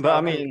 But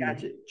I Trout couldn't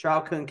catch mean, it.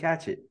 Trout couldn't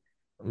catch it.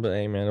 But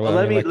hey man, But well,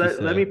 I mean, like you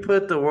let me said,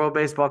 put the World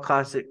Baseball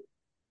Classic.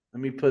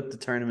 Let me put the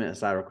tournament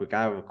aside real quick.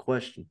 I have a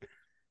question.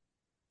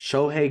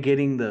 Shohei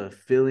getting the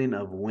feeling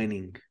of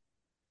winning.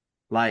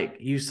 Like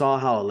you saw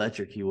how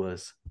electric he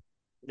was.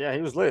 yeah,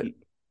 he was lit. He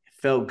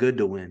felt good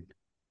to win.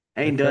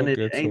 it Ain't done felt it.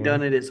 good to Ain't done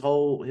win. it his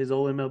whole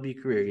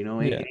MLB career.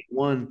 Yeah.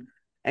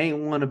 Ain't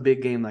won a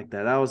big game like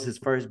that. That was his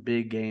first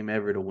big game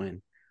ever to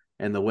win,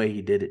 and the way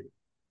he did it.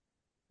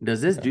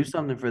 Does this Yeah. do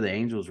something for the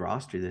Angels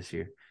roster this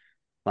year?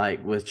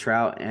 Like with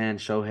Trout and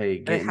Shohei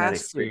It getting that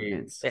has to.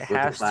 experience It with the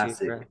has to,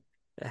 classic. bro.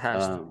 It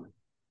has to. Um,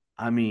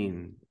 I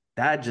mean,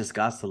 that just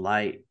got to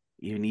light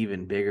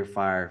even bigger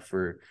fire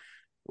for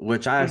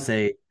which I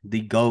say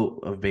the GOAT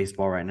of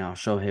baseball right now,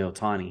 Shohei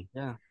Ohtani.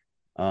 Yeah.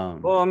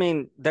 Um, Well, I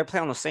mean, they're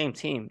playing on the same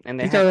team, and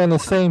they He's have. not on the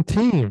same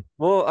team.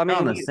 Well, I they're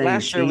on mean, the same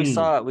last year we team.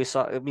 saw.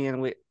 I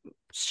mean,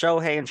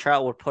 Shohei and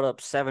Trout would put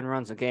up 7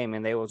 runs a game,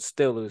 and they would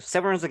still lose.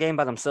 7 runs a game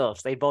by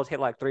themselves. They both hit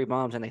like 3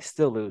 bombs, and they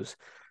still lose.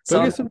 Go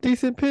So, get some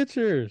decent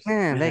pitchers.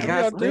 man, they Man, What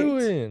are got. y'all clicked.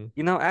 doing?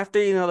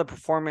 After the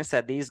performance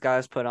that these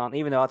guys put on,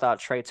 even though I thought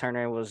Trey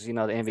Turner was the And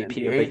MVP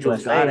the of the Angels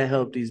USA, gotta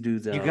help these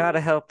dudes you out. got to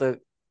help the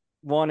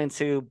 1 and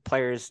 2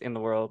 players in the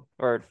world,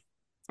 or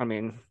I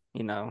mean,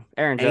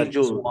 Aaron Judge is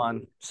Angels,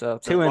 1, so the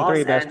 2 and 3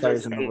 Los best Angeles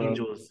players in the world.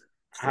 Angels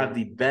have So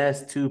the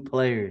best two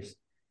players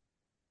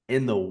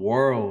in the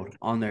world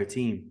on their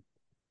team.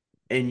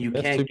 And you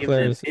Best can't two give them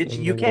players pitch.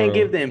 in You the can't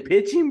give world. them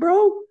pitching,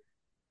 bro.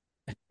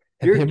 And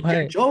they You're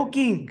might,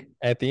 joking.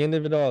 at the end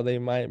of it all, they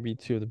might be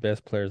two of the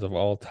best players of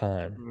all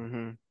time.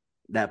 hmm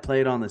That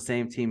played on the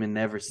same team and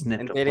never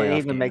sniffed and a they didn't playoff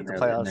even game make in the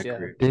their playoffs. Yeah,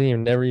 career.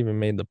 Never even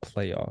made the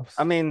playoffs.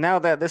 I mean, now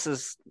that this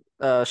is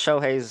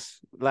Shohei's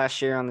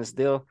last year on this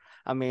deal,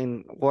 I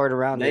mean, word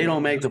around They it,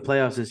 don't make the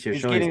playoffs this year.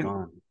 he's Shohei's getting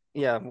gone.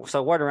 yeah.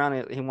 So word around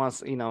it, he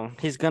wants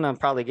he's gonna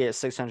probably get a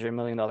 $600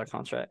 million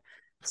contract.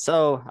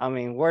 So I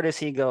mean, where does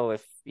he go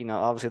if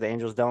obviously the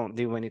Angels don't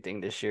do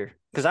anything this year?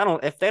 Because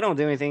if they don't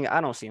do anything,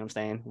 I don't see him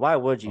staying. Why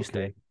would you stay?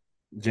 Okay.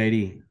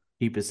 JD,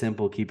 keep it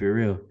simple, keep it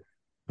real.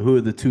 Who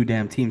are the two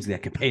damn teams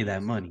that can pay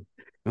that money?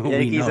 We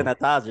Yankees and know. the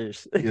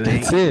Dodgers, The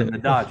That's Yankees and it. the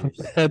Dodgers.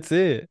 That's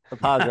it. the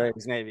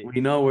Padres maybe.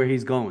 We know where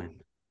he's going.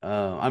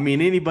 I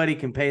mean, anybody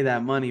can pay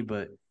that money,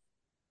 but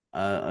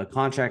a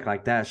contract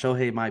like that,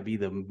 Shohei might be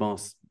the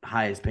most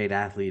highest paid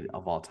athlete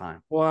of all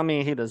time. Well, I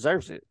mean, he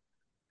deserves it.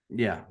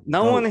 Yeah,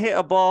 No one GOAT. hit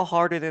a ball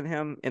harder than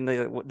him in the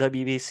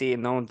WBC,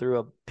 and no one threw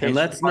a pitch And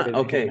let's not harder than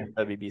him okay.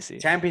 in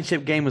WBC.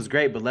 Championship game was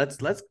great, but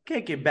let's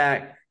kick it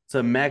back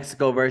to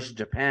Mexico versus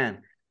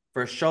Japan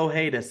for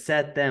Shohei to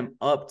set them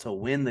up to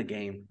win the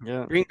game,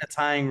 Yeah, bring the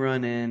tying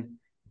run in,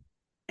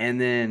 and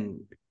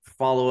then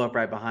follow up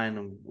right behind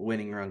them.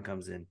 Winning run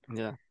comes in.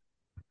 yeah.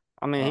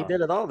 I mean, he Uh,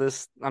 did it all.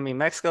 I mean,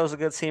 Mexico's a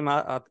good team.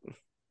 I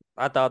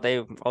thought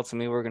they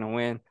ultimately were gonna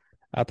win.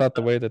 I thought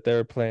the way that they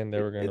were playing, it's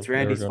they were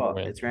Randy's gonna fault.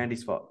 win. It's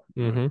Randy's fault.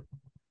 Mm-hmm.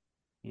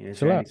 Yeah, it's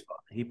Chill out. Randy's fault.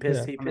 He pissed.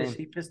 Yeah. He I pissed. mean,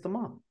 He pissed them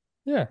off.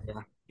 Yeah.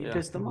 yeah, He yeah,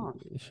 pissed them off.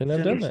 You shouldn't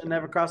have done that. Should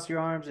never cross your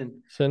arms and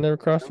Should never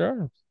cross your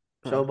arms.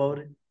 yeah.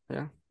 showboated.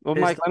 Yeah. Well,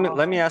 Pissed Mike, them let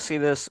off. me ask you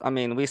this. I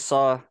mean, we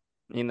saw,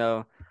 you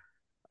know,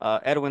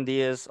 Edwin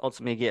Diaz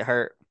ultimately get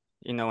hurt,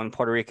 in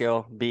Puerto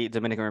Rico, beat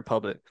Dominican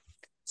Republic.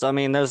 So I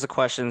mean, there's the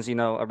questions,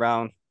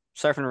 around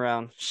surfing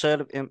around.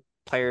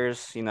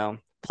 players,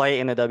 play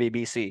in the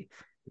WBC.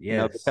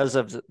 Yes. Because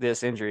of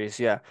this injuries.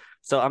 Yeah.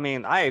 So I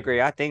mean, I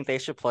agree. I think they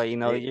should play.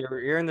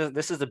 You're in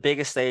this is the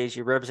biggest stage.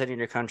 You're representing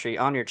your country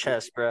on your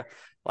chest, bro.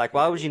 Like,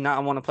 why would you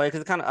not want to play?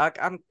 Because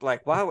I'm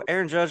like, why would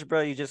Aaron Judge,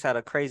 bro? You just had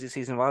a crazy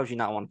season. Why would you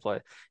not want to play?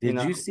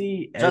 Did you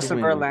see Justin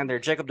Edwin?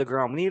 Verlander, Jacob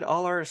deGrom. We need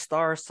all our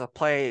stars to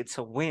play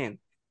to win.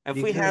 If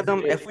we had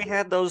them, if we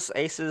had those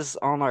aces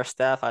on our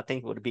staff, I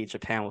think it would beat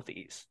Japan with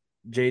ease.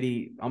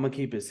 JD, I'm gonna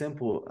keep it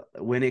simple.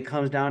 When it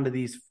comes down to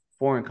these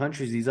foreign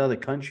countries, these other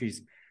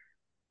countries,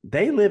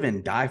 they live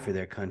and die for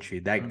their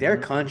country. Like their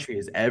country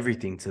is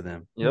everything to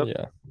them. Yep.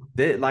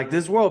 Yeah. Like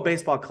this World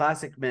Baseball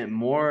Classic meant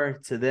more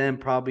to them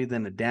probably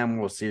than the damn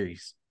World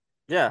Series.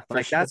 Yeah,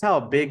 like that's how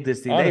big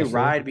this thing. Honestly. They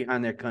ride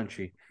behind their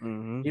country.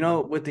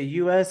 Mm-hmm. With the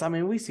U.S., I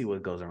mean, we see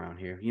what goes around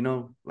here.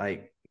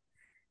 Like,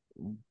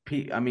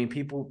 I mean,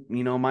 people,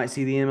 might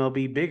see the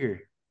MLB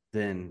bigger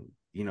than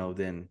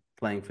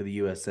playing for the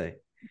USA.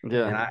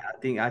 Yeah,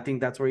 and I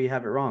think that's where you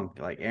have it wrong.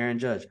 Like Aaron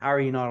Judge, how are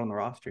you not on the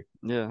roster?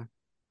 Yeah.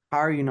 How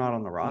are you not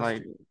on the roster?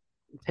 Like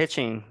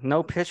pitching,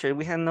 no pitcher.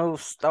 We had no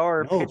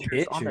star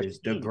pitchers on the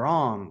team.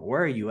 DeGrom,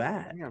 where are you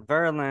at? Yeah,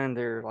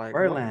 Verlander,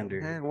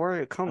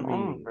 Verlander. Come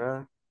on,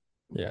 bro.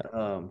 Yeah.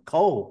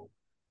 Cole.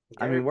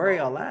 I mean, where are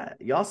Cole. y'all at?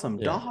 Y'all some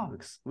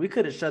dogs. We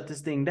could have shut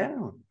this thing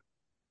down.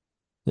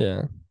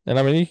 Yeah. And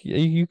I mean,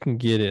 you can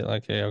get it.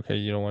 Like, hey, okay,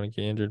 you don't want to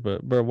get injured,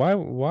 but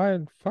why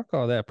fuck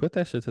all that? Put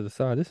that shit to the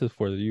side. This is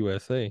for the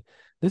USA.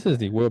 This is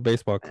the World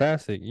Baseball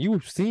Classic.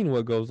 You've seen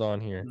what goes on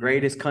here.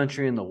 Greatest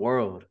country in the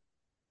world.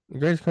 The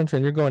greatest country,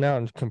 and you're going out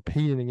and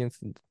competing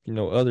against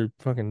other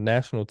fucking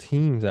national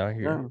teams out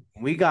here.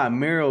 Yeah. We got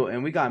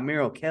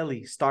Merrill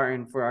Kelly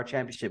starting for our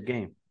championship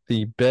game.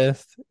 The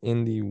best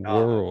in the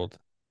world.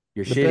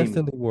 You're the shitting best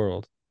in the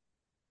world.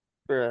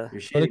 Bruh.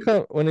 You're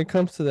shitting. When it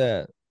comes to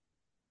that,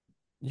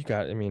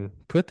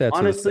 put that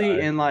honestly, to the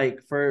side. and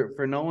like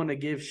for no one to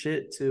give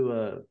shit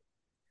to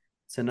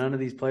none of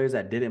these players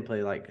that didn't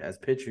play like as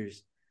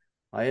pitchers.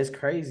 Like it's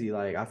crazy.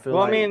 Like I feel.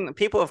 Well, like, I mean,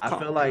 people have. I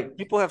feel like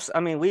people have. I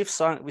mean, we've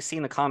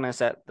seen the comments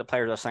that the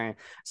players are saying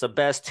it's the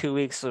best 2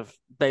 weeks of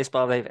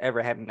baseball they've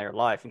ever had in their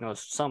life.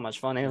 It's so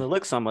much fun, and it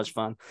looks so much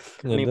fun.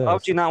 I mean, why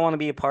would you not want to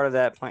be a part of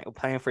that?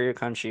 Playing for your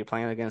country,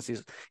 playing against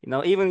these.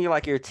 Even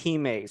your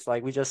teammates.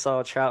 Like we just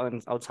saw Trout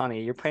and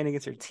Ohtani. You're playing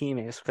against your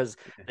teammates because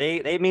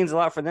they means a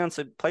lot for them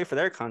to play for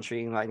their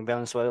country, like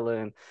Venezuela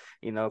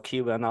and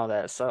Cuba and all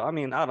that. So I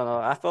mean, I don't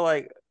know. I feel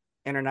like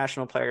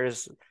international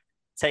players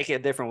take it a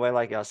different way,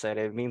 like y'all said.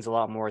 It means a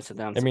lot more to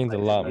them. It means a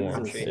lot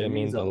more. It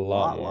means a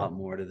lot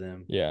more to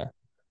them. Yeah.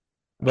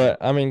 But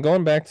I mean,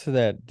 going back to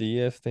that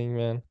DS thing,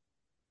 man,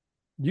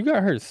 you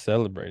got hurt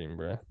celebrating,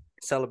 bro.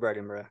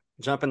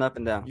 Jumping up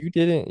and down.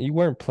 You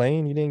weren't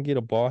playing. You didn't get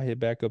a ball hit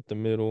back up the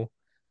middle.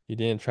 You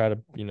didn't try to,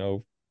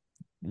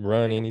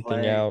 run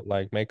anything out,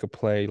 like make a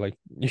play. Like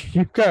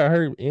you got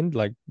hurt in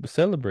like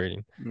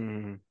celebrating.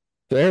 Mm-hmm.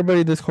 So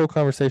everybody, this whole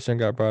conversation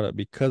got brought up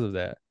because of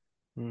that.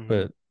 Mm-hmm.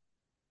 But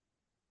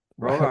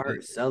Bro got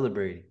hurt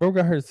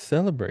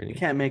celebrating. You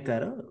can't make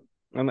that up.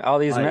 I mean, all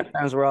these Met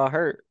fans were all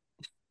hurt.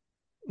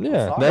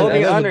 Yeah,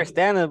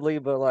 understandably,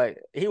 but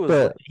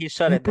he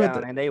shut it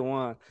down and they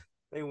won.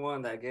 They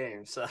won that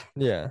game. So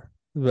yeah,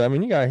 but I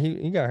mean, he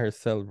got hurt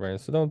celebrating.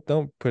 So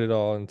don't put it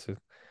all into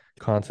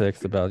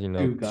context about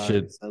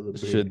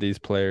should these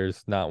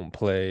players not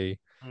play?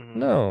 Mm-hmm.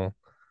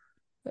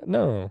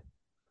 No.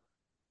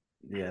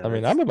 Yeah, I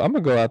mean, I'm gonna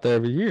go out there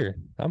every year.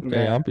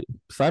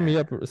 Sign me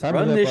up.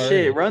 Run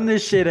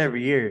this shit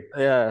every year.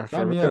 Yeah,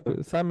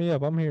 sign me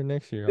up. I'm here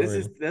next year.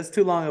 That's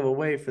too long of a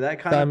wait for that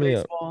kind of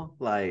baseball.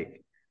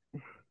 Like,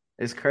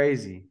 it's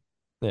crazy.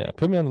 Yeah,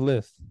 put me on the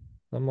list.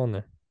 I'm on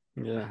there.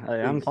 Yeah,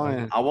 I'm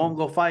playing. I won't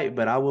go fight,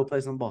 but I will play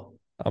some ball.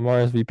 I'm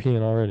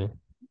RSVPing already.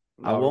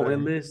 I won't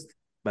enlist,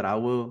 but I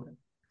will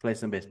play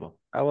some baseball.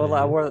 I will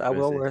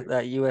wear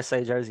that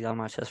USA jersey on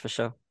my chest for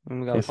sure.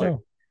 I'm gonna play.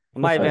 I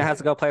might even have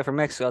to go play for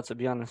Mexico, to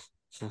be honest.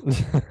 So.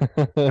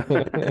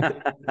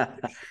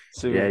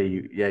 Yeah,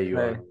 you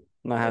are.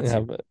 I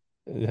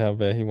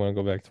bet he want to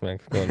go back to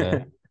Mexico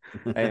now.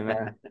 Hey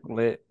man,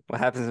 what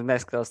happens in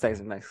Mexico stays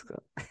in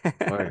Mexico.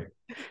 Right.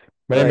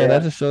 Man,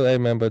 that just shows. Hey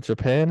man, but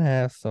Japan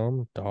has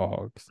some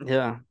dogs.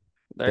 Yeah,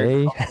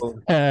 they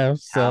have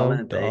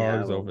some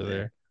dogs over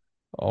there.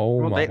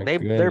 Oh my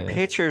goodness. Their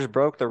pitchers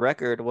broke the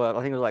record. I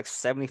think it was like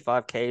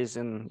 75 Ks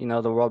in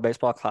the World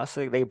Baseball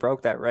Classic. They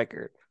broke that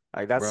record.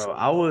 Like that's bro.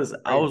 I was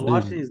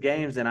watching these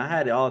games and I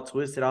had it all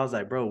twisted. I was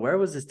like, bro, where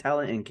was this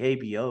talent in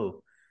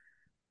KBO?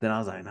 Then I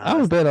was like, nah, I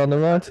was betting on the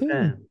wrong team.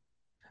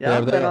 Yeah, I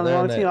was betting on the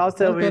wrong team. I was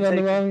over here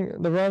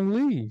taking the wrong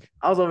league.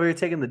 I was over here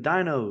taking the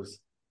dinos.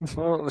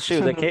 Well,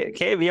 shoot, the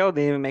KBO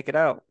didn't even make it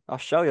out.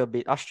 Australia,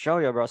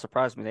 bro,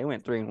 surprised me. They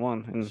went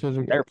 3-1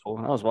 in their pool.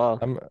 That was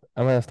wild. I'm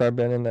gonna start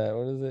betting that.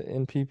 What is it?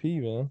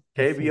 NPP, man.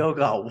 KBO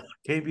got wiped.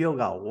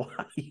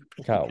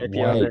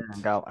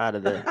 Got out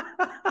of there.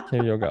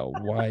 KBO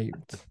got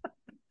wiped.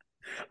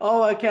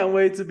 Oh, I can't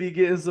wait to be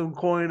getting some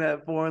coin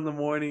at 4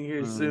 a.m.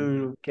 here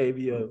soon.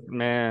 KBO,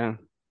 man.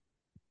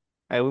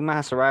 Hey, we might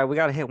have to ride. We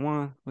gotta hit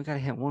one.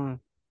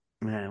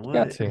 Man, what?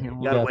 Got to. You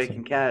You gotta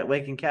got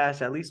wake and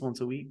cash at least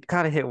once a week.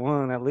 Gotta hit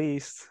one at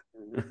least.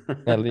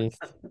 At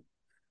least.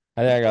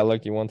 I think I got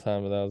lucky one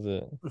time, but that was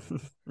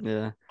it.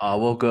 Yeah. I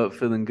woke up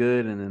feeling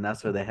good, and then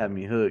that's where they had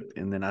me hooked,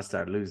 and then I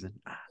started losing.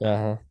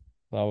 I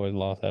always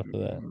lost after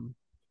that.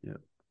 Yep.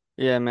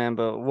 Yeah, man.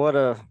 But what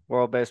a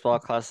World Baseball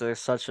Classic!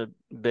 Such a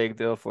big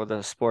deal for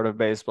the sport of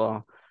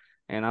baseball.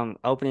 And I'm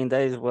opening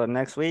days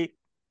next week.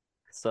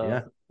 So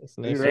Yeah,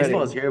 be ready.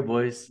 baseball's here,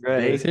 boys.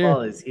 Ready.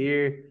 Baseball is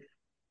here,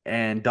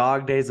 and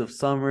dog days of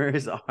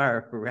summers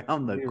are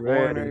around the Be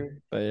corner. ready.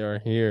 They are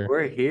here.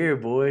 We're here,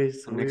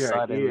 boys. I'm We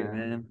excited, are here,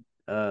 man.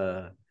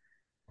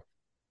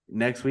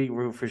 Next week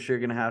we're for sure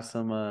gonna have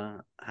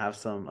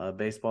some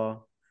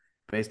baseball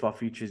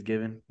features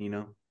given.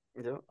 Yep.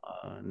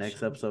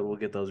 Next episode we'll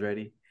get those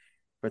ready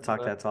for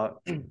Talk That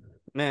Talk.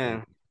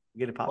 Man,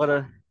 Get it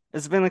popped.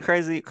 It's been a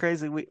crazy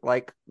week,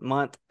 like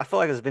month. I feel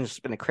like it's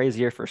just been a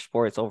crazy year for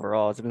sports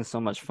overall. It's been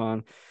so much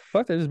fun.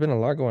 Fuck, there's been a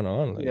lot going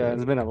on. Yeah,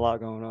 there's been a lot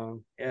going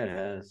on. Yeah, it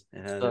has.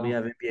 So, we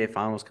have NBA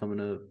finals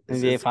coming up.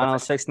 NBA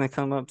finals section to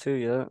come up too.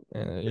 Yeah,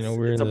 and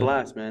it's a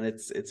blast, man.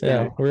 It's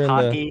we're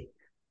hockey.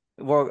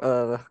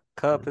 World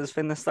Cup is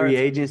finna start. Free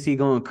agency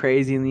going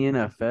crazy in the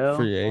NFL.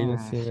 Free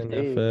agency in the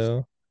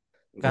NFL.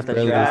 Got the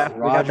draft.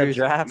 We got the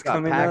draft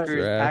coming up.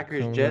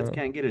 Packers, Jets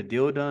can't get a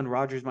deal done.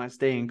 Rodgers might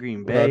stay in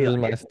Green Bay. Rodgers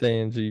might stay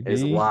in GB.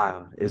 It's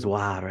wild. It's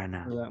wild right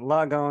now. Yeah, a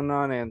lot going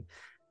on, and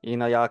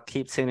y'all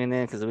keep tuning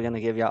in because we're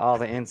gonna give y'all all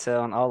the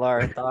intel and all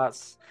our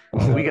thoughts.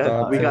 We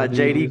got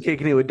JD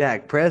kicking it with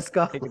Dak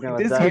Prescott.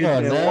 This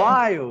is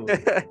wild.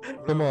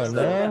 Come on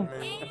now.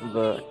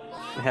 But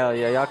hell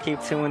yeah, y'all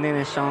keep tuning in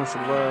and showing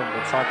some love.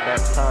 We'll talk that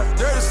talk.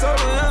 Dirty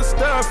soda and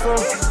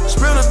styrofoam.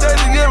 Spend a day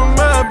to get my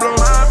mind blown.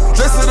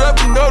 Dress it up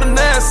and go to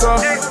Nassau.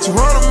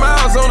 200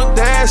 miles on the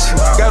dash.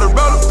 Gotta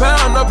roll a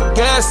pound up a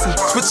gas.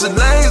 Switching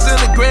lanes in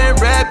the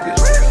Grand Rapids.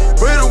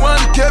 We the one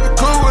that kept it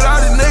cool with all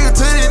these niggas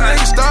till these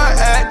niggas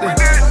start acting.